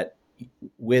is that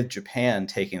with Japan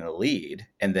taking the lead,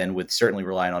 and then with certainly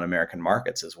relying on American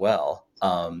markets as well,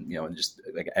 and just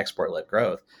like export-led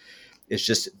growth, there's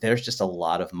just a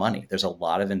lot of money. There's a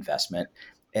lot of investment.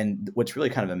 And what's really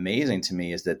kind of amazing to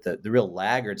me is that the real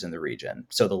laggards in the region,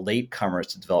 so the latecomers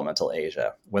to developmental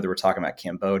Asia, whether we're talking about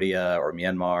Cambodia or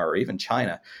Myanmar or even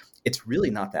China, it's really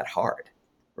not that hard,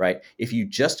 right? If you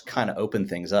just kind of open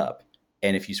things up,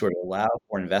 And if you sort of allow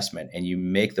for investment and you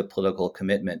make the political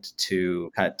commitment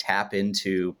to kind of tap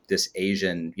into this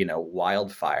Asian,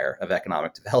 wildfire of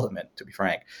economic development, to be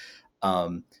frank,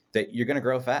 that you're going to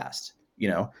grow fast,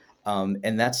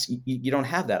 and that's, you don't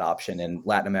have that option in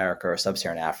Latin America or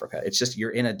Sub-Saharan Africa. It's just,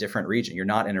 you're in a different region. You're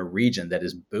not in a region that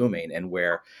is booming and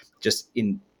where just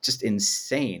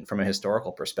insane from a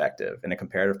historical perspective and a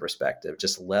comparative perspective,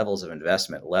 just levels of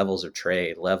investment, levels of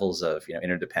trade, levels of,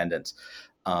 interdependence.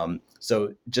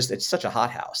 So just, it's such a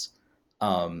hothouse,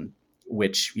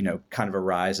 which, kind of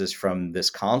arises from this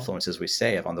confluence, as we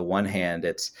say, of on the one hand,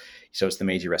 it's the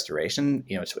Meiji Restoration,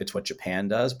 it's what Japan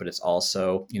does, but it's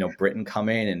also, Britain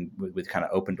coming and with kind of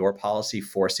open door policy,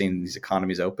 forcing these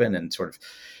economies open, and sort of,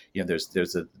 there's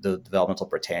the developmental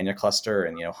Britannia cluster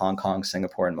and, Hong Kong,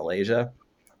 Singapore, and Malaysia.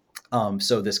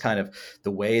 So this kind of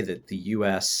the way that the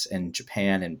U.S. and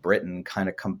Japan and Britain kind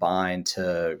of combine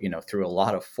to, through a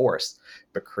lot of force,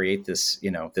 but create this,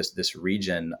 this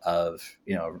region of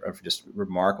just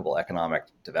remarkable economic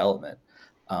development,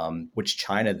 which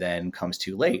China then comes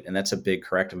too late. And that's a big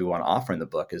corrective we want to offer in the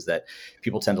book, is that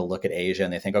people tend to look at Asia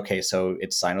and they think, okay, so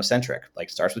it's Sinocentric, like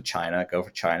starts with China, go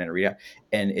for China and react.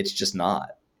 And it's just not.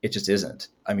 It just isn't.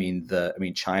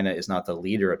 China is not the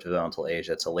leader of developmental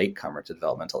Asia. It's a latecomer to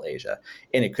developmental Asia,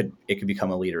 and it could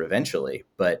become a leader eventually.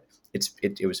 But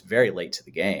it was very late to the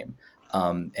game,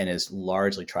 and is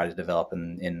largely tried to develop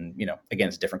in again,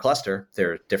 it's a different cluster.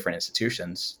 There are different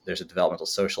institutions. There's a developmental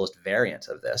socialist variant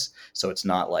of this, so it's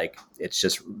not like it's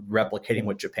just replicating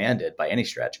what Japan did by any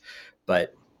stretch.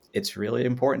 But it's really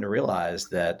important to realize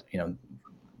that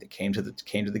it came to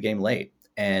the game late.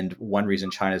 And one reason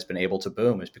China has been able to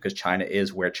boom is because China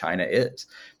is where China is.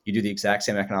 You do the exact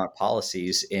same economic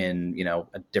policies in,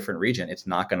 a different region, it's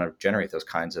not going to generate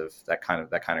that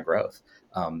kind of growth.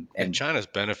 And China's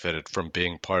benefited from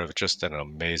being part of just an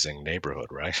amazing neighborhood,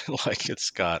 right? Like,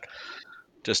 it's got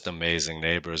just amazing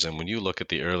neighbors. And when you look at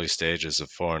the early stages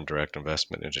of foreign direct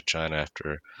investment into China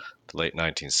after the late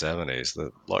 1970s,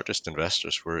 the largest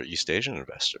investors were East Asian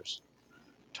investors.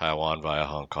 Taiwan via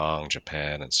Hong Kong,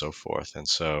 Japan, and so forth. And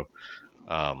so,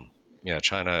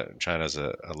 China's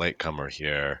a latecomer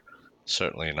here,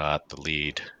 certainly not the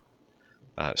lead,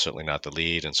 and certainly not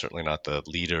the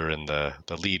leader in the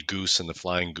lead goose and the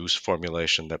flying goose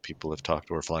formulation that people have talked,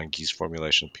 or flying geese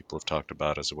formulation people have talked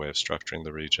about as a way of structuring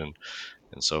the region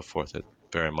and so forth. It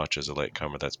very much is a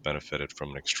latecomer that's benefited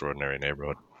from an extraordinary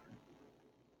neighborhood.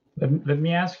 Let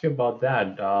me ask you about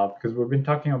that, because we've been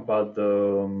talking about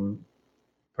the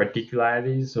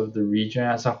particularities of the region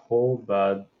as a whole,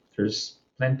 but there's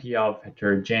plenty of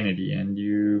heterogeneity, and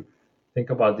you think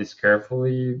about this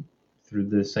carefully through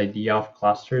this idea of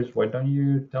clusters. Why don't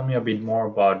you tell me a bit more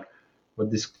about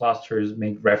what these clusters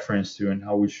make reference to and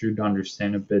how we should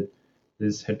understand a bit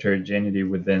this heterogeneity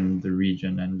within the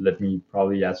region? And let me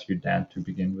probably ask you, Dan, to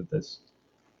begin with this.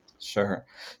 Sure.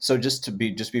 So just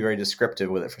be very descriptive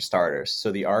with it for starters.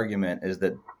 So the argument is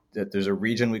that there's a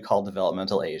region we call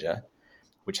developmental Asia,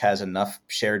 which has enough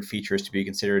shared features to be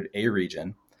considered a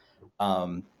region,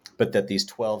 but that these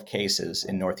 12 cases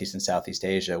in Northeast and Southeast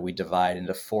Asia, we divide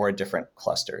into 4 different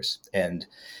clusters. And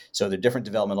so they're different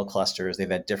developmental clusters. They've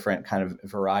had different kind of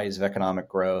varieties of economic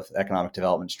growth, economic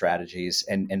development strategies,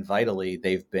 and vitally,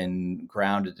 they've been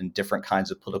grounded in different kinds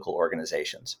of political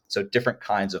organizations. So different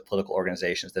kinds of political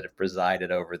organizations that have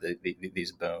presided over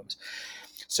these booms.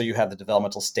 So you have the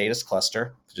developmental status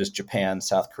cluster, which is Japan,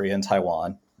 South Korea, and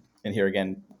Taiwan. And here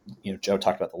again, Joe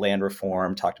talked about the land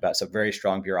reform, talked about some very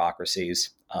strong bureaucracies,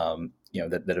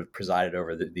 that have presided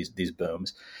over these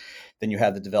booms. Then you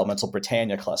have the developmental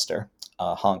Britannia cluster,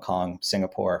 Hong Kong,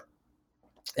 Singapore,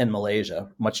 and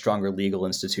Malaysia, much stronger legal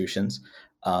institutions,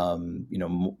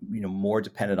 more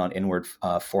dependent on inward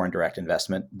foreign direct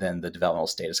investment than the developmental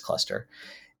status cluster.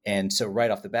 And so right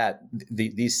off the bat,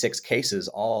 these 6 cases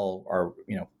all are,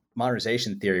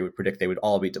 modernization theory would predict they would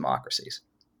all be democracies.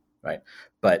 Right.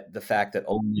 But the fact that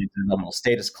only the developmental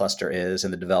status cluster is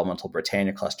and the developmental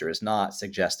Britannia cluster is not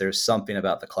suggests there's something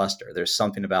about the cluster. There's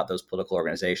something about those political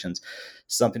organizations,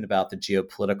 something about the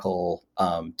geopolitical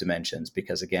dimensions,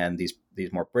 because, again, these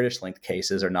more British linked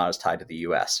cases are not as tied to the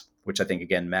U.S., which I think,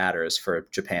 again, matters for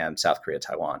Japan, South Korea,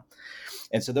 Taiwan.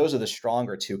 And so those are the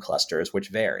stronger 2 clusters, which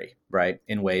vary, right,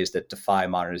 in ways that defy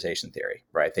modernization theory,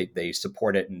 right? They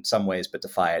support it in some ways, but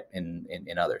defy it in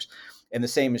others. And the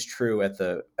same is true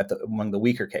among the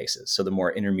weaker cases, so the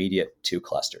more intermediate 2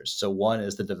 clusters. So one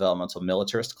is the developmental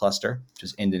militarist cluster, which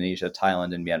is Indonesia,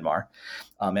 Thailand, and Myanmar.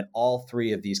 And all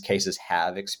 3 of these cases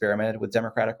have experimented with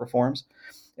democratic reforms.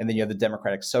 And then you have the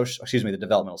the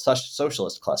developmental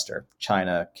socialist cluster,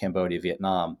 China, Cambodia,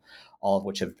 Vietnam, all of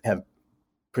which have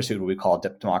pursued what we call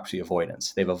democracy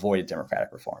avoidance. They've avoided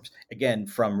democratic reforms, again,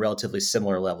 from relatively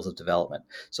similar levels of development.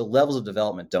 So levels of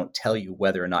development don't tell you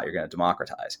whether or not you're going to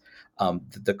democratize.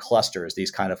 The clusters,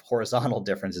 these kind of horizontal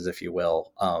differences, if you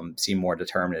will, seem more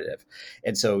determinative.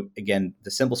 And so, again,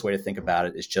 the simplest way to think about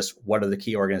it is just what are the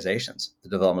key organizations? The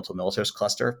developmental militarist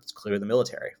cluster, it's clearly the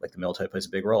military, like the military plays a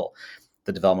big role.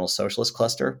 The developmental socialist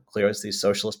cluster, clearly it's these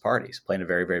socialist parties playing a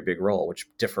very, very big role, which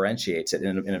differentiates it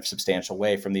in a substantial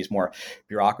way from these more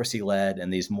bureaucracy-led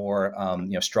and these more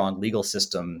strong legal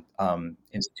system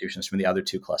institutions from the other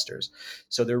two clusters.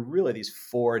 So there are really these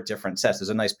four different sets. There's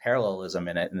a nice parallelism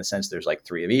in it in the sense there's like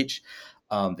three of each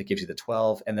that gives you the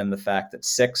 12. And then the fact that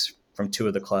 6 from 2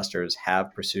 of the clusters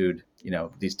have pursued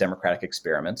these democratic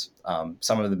experiments.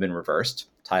 Some of them have been reversed.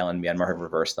 Thailand and Myanmar have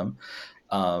reversed them.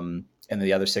 And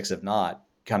the other 6 have not,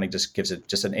 kind of just gives it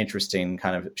just an interesting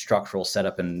kind of structural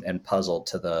setup and puzzle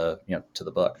to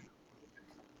the book.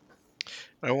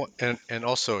 And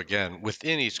also, again,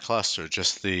 within each cluster,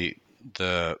 just the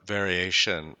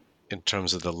variation in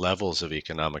terms of the levels of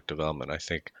economic development, I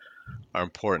think, are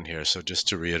important here. So just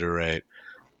to reiterate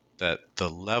that the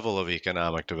level of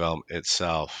economic development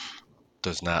itself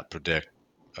does not predict,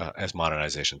 as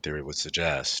modernization theory would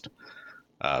suggest,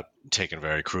 taken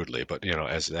very crudely, but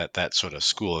as that sort of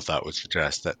school of thought would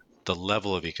suggest, that the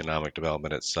level of economic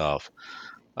development itself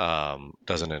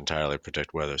doesn't entirely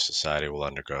predict whether society will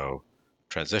undergo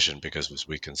transition, because as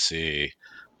we can see,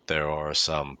 there are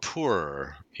some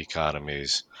poorer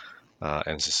economies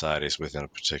and societies within a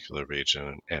particular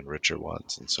region and richer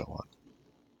ones, and so on.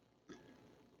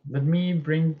 Let me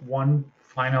bring one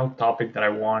final topic that I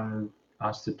want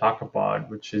us to talk about,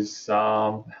 which is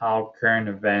how current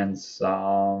events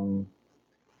are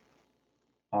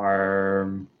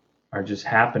just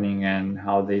happening and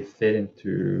how they fit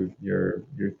into your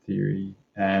theory.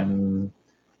 And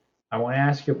I want to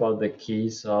ask you about the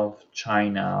case of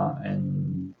China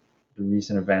and the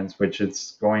recent events, which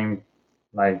it's going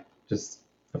like just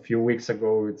a few weeks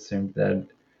ago. It seemed that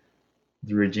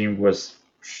the regime was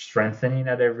strengthening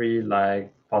at every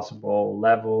possible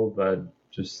level, but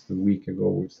just a week ago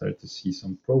we started to see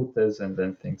some protests, and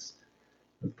then things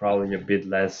were probably a bit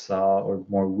less or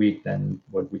more weak than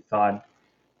what we thought.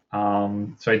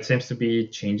 So it seems to be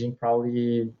changing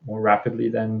probably more rapidly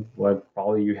than what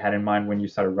probably you had in mind when you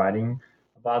started writing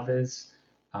about this.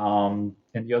 And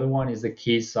the other one is the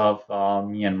case of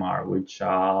Myanmar, which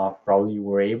probably you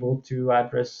were able to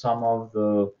address some of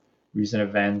the recent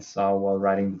events while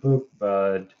writing the book,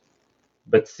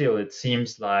 but still it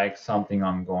seems like something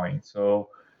ongoing. So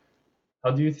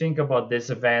how do you think about these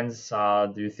events?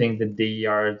 Do you think that they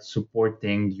are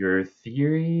supporting your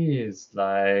theory? Is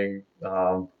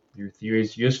your theory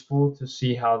is useful to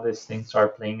see how these things are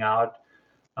playing out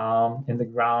in the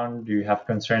ground? Do you have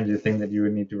concerns? Do you think that you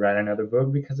would need to write another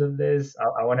book because of this?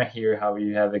 I want to hear how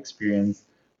you have experienced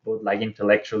both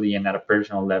intellectually and at a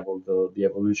personal level the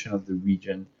evolution of the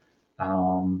region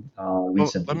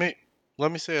recently. Well,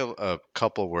 let me say a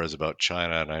couple words about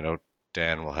China, and I know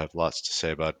Dan will have lots to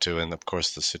say about it too. And of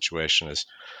course, the situation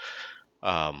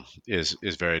is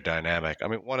very dynamic. I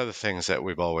mean, one of the things that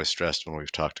we've always stressed when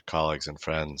we've talked to colleagues and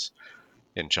friends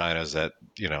in China is that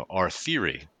our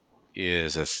theory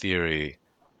is a theory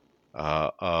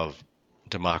of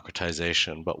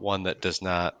democratization, but one that does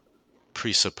not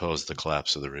presuppose the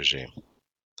collapse of the regime.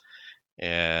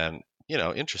 And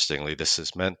interestingly, this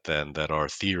has meant then that our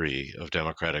theory of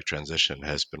democratic transition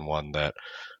has been one that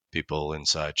people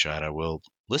inside China will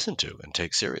listen to and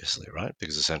take seriously, right?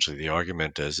 Because essentially the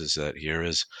argument is that here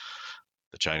is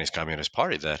the Chinese Communist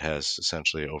Party that has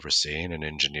essentially overseen and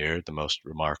engineered the most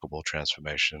remarkable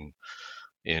transformation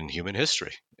in human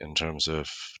history in terms of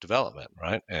development,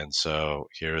 right? And so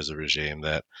here is a regime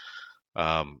that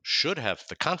should have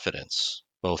the confidence,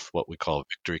 both what we call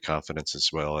victory confidence as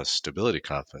well as stability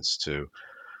confidence, to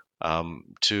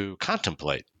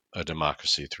contemplate a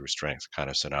democracy through strength kind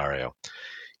of scenario.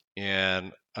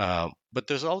 And but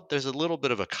there's a little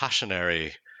bit of a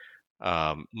cautionary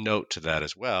note to that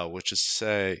as well, which is to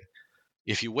say,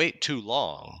 if you wait too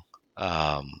long,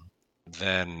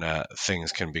 then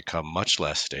things can become much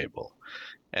less stable,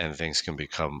 and things can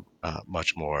become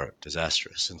much more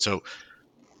disastrous. And so,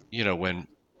 when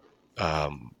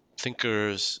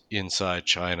thinkers inside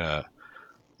China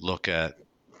look at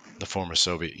the former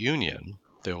Soviet Union,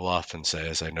 they will often say,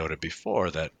 as I noted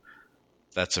before, that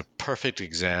that's a perfect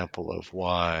example of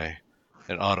why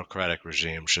an autocratic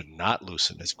regime should not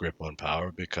loosen its grip on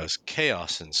power, because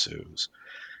chaos ensues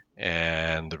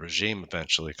and the regime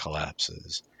eventually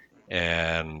collapses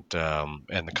and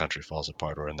the country falls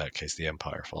apart, or in that case, the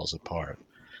empire falls apart.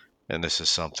 And this is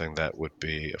something that would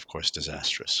be, of course,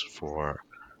 disastrous for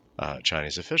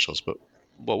Chinese officials. But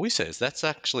what we say is that's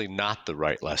actually not the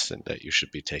right lesson that you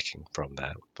should be taking from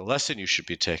that. The lesson you should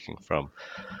be taking from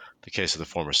the case of the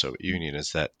former Soviet Union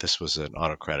is that this was an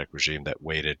autocratic regime that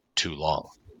waited too long.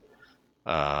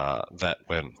 That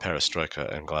when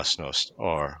perestroika and glasnost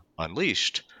are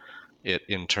unleashed, it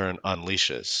in turn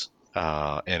unleashes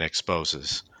and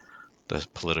exposes the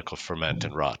political ferment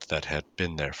and rot that had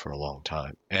been there for a long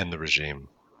time, and the regime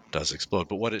does explode.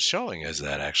 But what it's showing is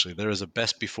that actually there is a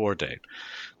best before date,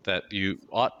 that you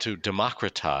ought to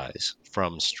democratize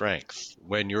from strength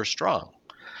when you're strong,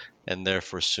 and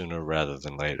therefore sooner rather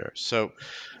than later. So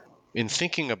in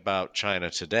thinking about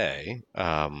China today,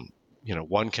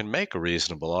 one can make a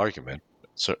reasonable argument,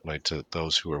 certainly to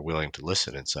those who are willing to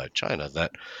listen inside China,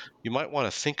 that you might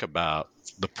want to think about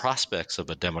the prospects of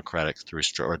a democracy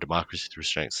through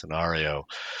strength scenario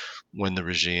when the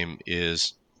regime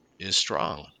is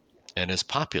strong and is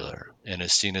popular and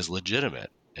is seen as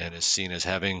legitimate and is seen as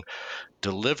having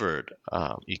delivered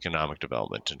economic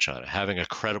development in China, having a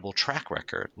credible track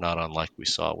record, not unlike we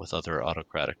saw with other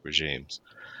autocratic regimes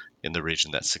in the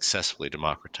region that successfully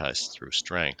democratized through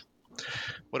strength.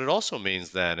 What it also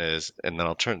means then is, and then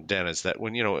I'll turn to Dan, is that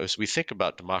when, as we think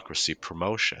about democracy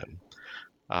promotion,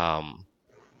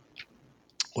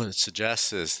 what it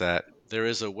suggests is that there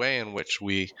is a way in which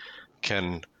we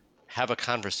can have a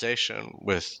conversation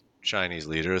with Chinese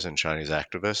leaders and Chinese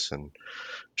activists and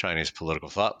Chinese political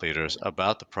thought leaders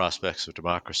about the prospects of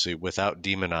democracy without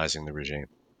demonizing the regime.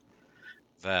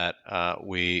 That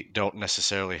we don't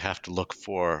necessarily have to look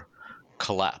for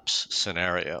collapse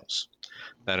scenarios.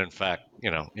 That in fact,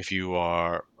 if you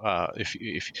are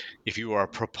if you are a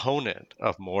proponent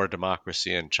of more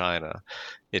democracy in China,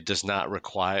 it does not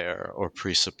require or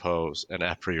presuppose an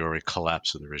a priori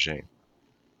collapse of the regime.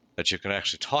 That you can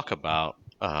actually talk about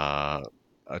a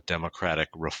democratic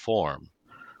reform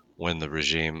when the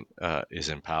regime is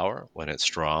in power, when it's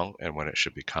strong, and when it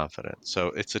should be confident. So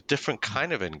it's a different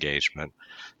kind of engagement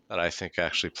that I think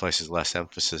actually places less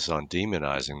emphasis on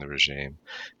demonizing the regime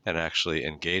and actually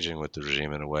engaging with the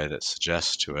regime in a way that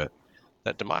suggests to it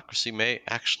that democracy may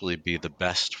actually be the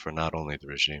best for not only the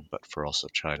regime, but for also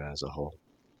China as a whole.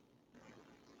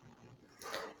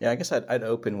 Yeah, I guess I'd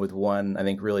open with one, I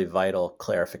think, really vital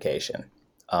clarification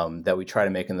that we try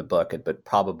to make in the book, but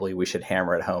probably we should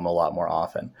hammer it home a lot more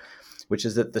often, which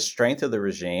is that the strength of the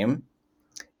regime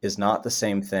is not the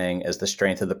same thing as the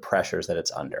strength of the pressures that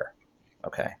it's under.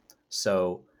 Okay,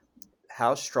 so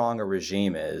how strong a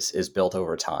regime is built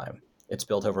over time. It's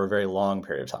built over a very long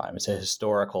period of time. It's a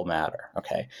historical matter,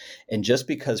 okay? And just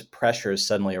because pressures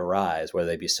suddenly arise, whether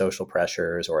they be social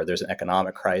pressures or there's an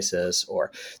economic crisis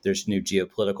or there's new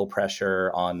geopolitical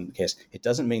pressure on the case, it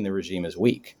doesn't mean the regime is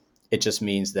weak. It just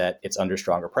means that it's under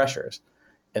stronger pressures.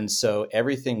 And so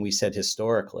everything we said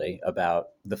historically about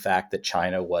the fact that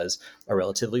China was a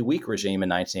relatively weak regime in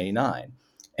 1989,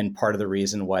 and part of the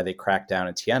reason why they cracked down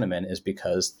in Tiananmen is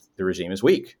because the regime is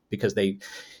weak, because they,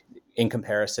 in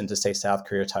comparison to, say, South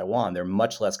Korea or Taiwan, they're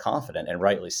much less confident, and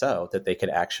rightly so, that they could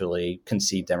actually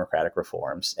concede democratic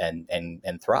reforms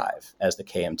and thrive, as the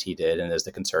KMT did and as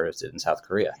the conservatives did in South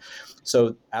Korea.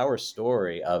 So our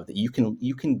story of that you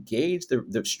can gauge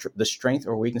the strength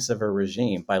or weakness of a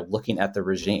regime by looking at the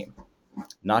regime,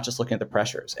 not just looking at the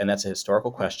pressures. And that's a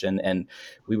historical question. And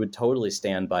we would totally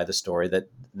stand by the story that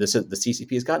the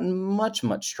CCP has gotten much,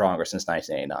 much stronger since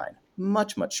 1989,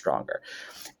 much, much stronger.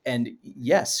 And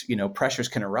yes, pressures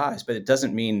can arise, but it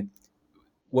doesn't mean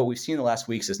what we've seen in the last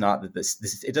weeks is not that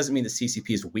it doesn't mean the CCP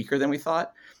is weaker than we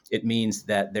thought. It means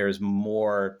that there's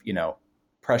more,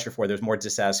 pressure for, there's more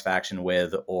dissatisfaction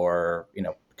with, or,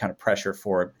 kind of pressure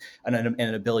for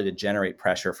an ability to generate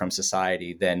pressure from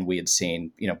society than we had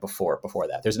seen, before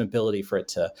that. There's an ability for it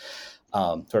to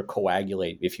sort of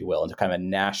coagulate, if you will, into kind of a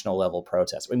national level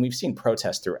protest. I mean, we've seen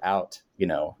protests throughout,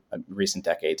 recent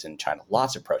decades in China,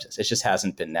 lots of protests. It just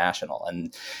hasn't been national.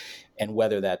 And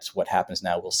whether that's what happens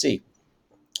now, we'll see.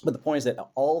 But the point is that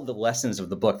all of the lessons of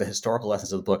the book, the historical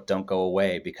lessons of the book, don't go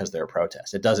away because there are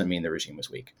protests. It doesn't mean the regime was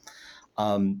weak.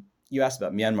 You asked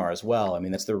about Myanmar as well. I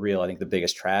mean, that's the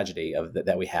biggest tragedy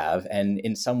that we have. And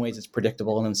in some ways it's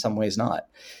predictable and in some ways not.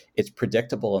 It's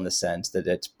predictable in the sense that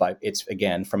it's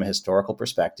again, from a historical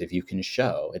perspective, you can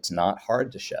show, it's not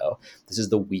hard to show, this is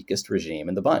the weakest regime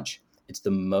in the bunch. It's the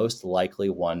most likely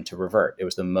one to revert. It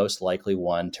was the most likely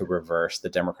one to reverse the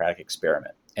democratic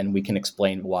experiment. And we can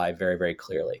explain why very, very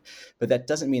clearly. But that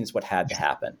doesn't mean it's what had to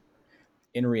happen.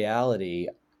 In reality,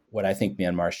 what I think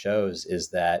Myanmar shows is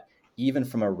that even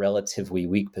from a relatively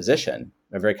weak position,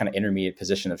 a very kind of intermediate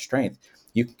position of strength,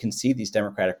 you can concede these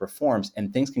democratic reforms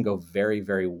and things can go very,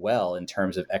 very well in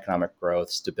terms of economic growth,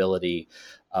 stability,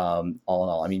 all in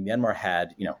all. I mean,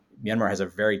 Myanmar has a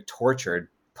very tortured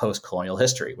post-colonial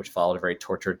history, which followed a very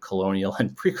tortured colonial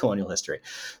and pre-colonial history.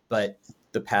 But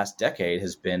the past decade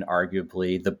has been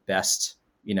arguably the best,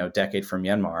 decade for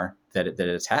Myanmar that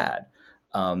it's had.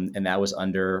 And that was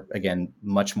under, again,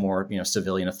 much more,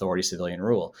 civilian authority, civilian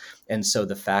rule. And so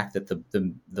the fact that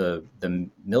the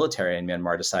military in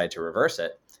Myanmar decided to reverse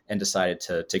it and decided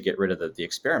to get rid of the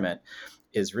experiment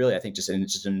is really, I think, just an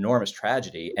enormous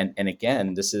tragedy. And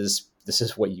again, this is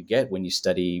what you get when you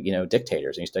study,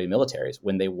 dictators and you study militaries.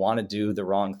 When they want to do the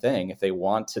wrong thing, if they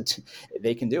want to,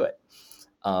 they can do it.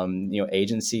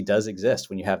 Agency does exist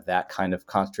when you have that kind of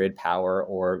concentrated power,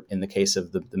 or in the case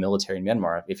of the military in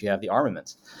Myanmar, if you have the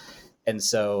armaments. And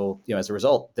so, as a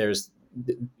result, there's,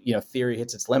 theory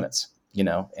hits its limits,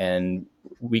 and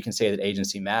we can say that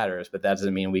agency matters, but that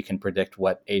doesn't mean we can predict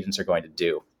what agents are going to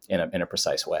do in a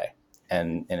precise way.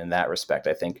 And in that respect,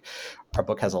 I think our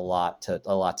book has a lot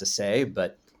to say,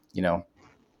 but,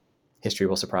 history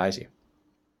will surprise you.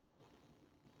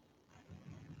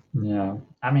 Yeah.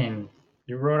 I mean,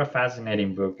 you wrote a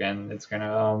fascinating book, and it's going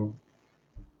to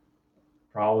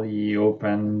probably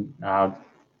open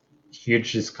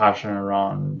huge discussion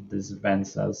around these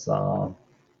events as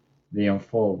they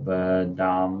unfold. But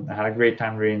I had a great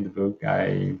time reading the book.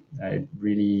 I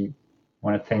really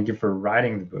want to thank you for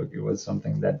writing the book. It was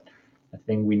something that I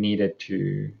think we needed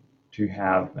to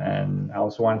have. And I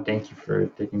also want to thank you for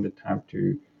taking the time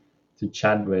to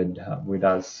chat with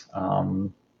us.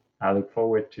 I look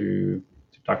forward to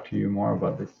talk to you more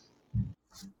about this.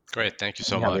 Great. Thank you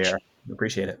so much. We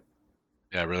appreciate it.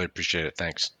 Yeah, I really appreciate it.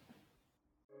 Thanks.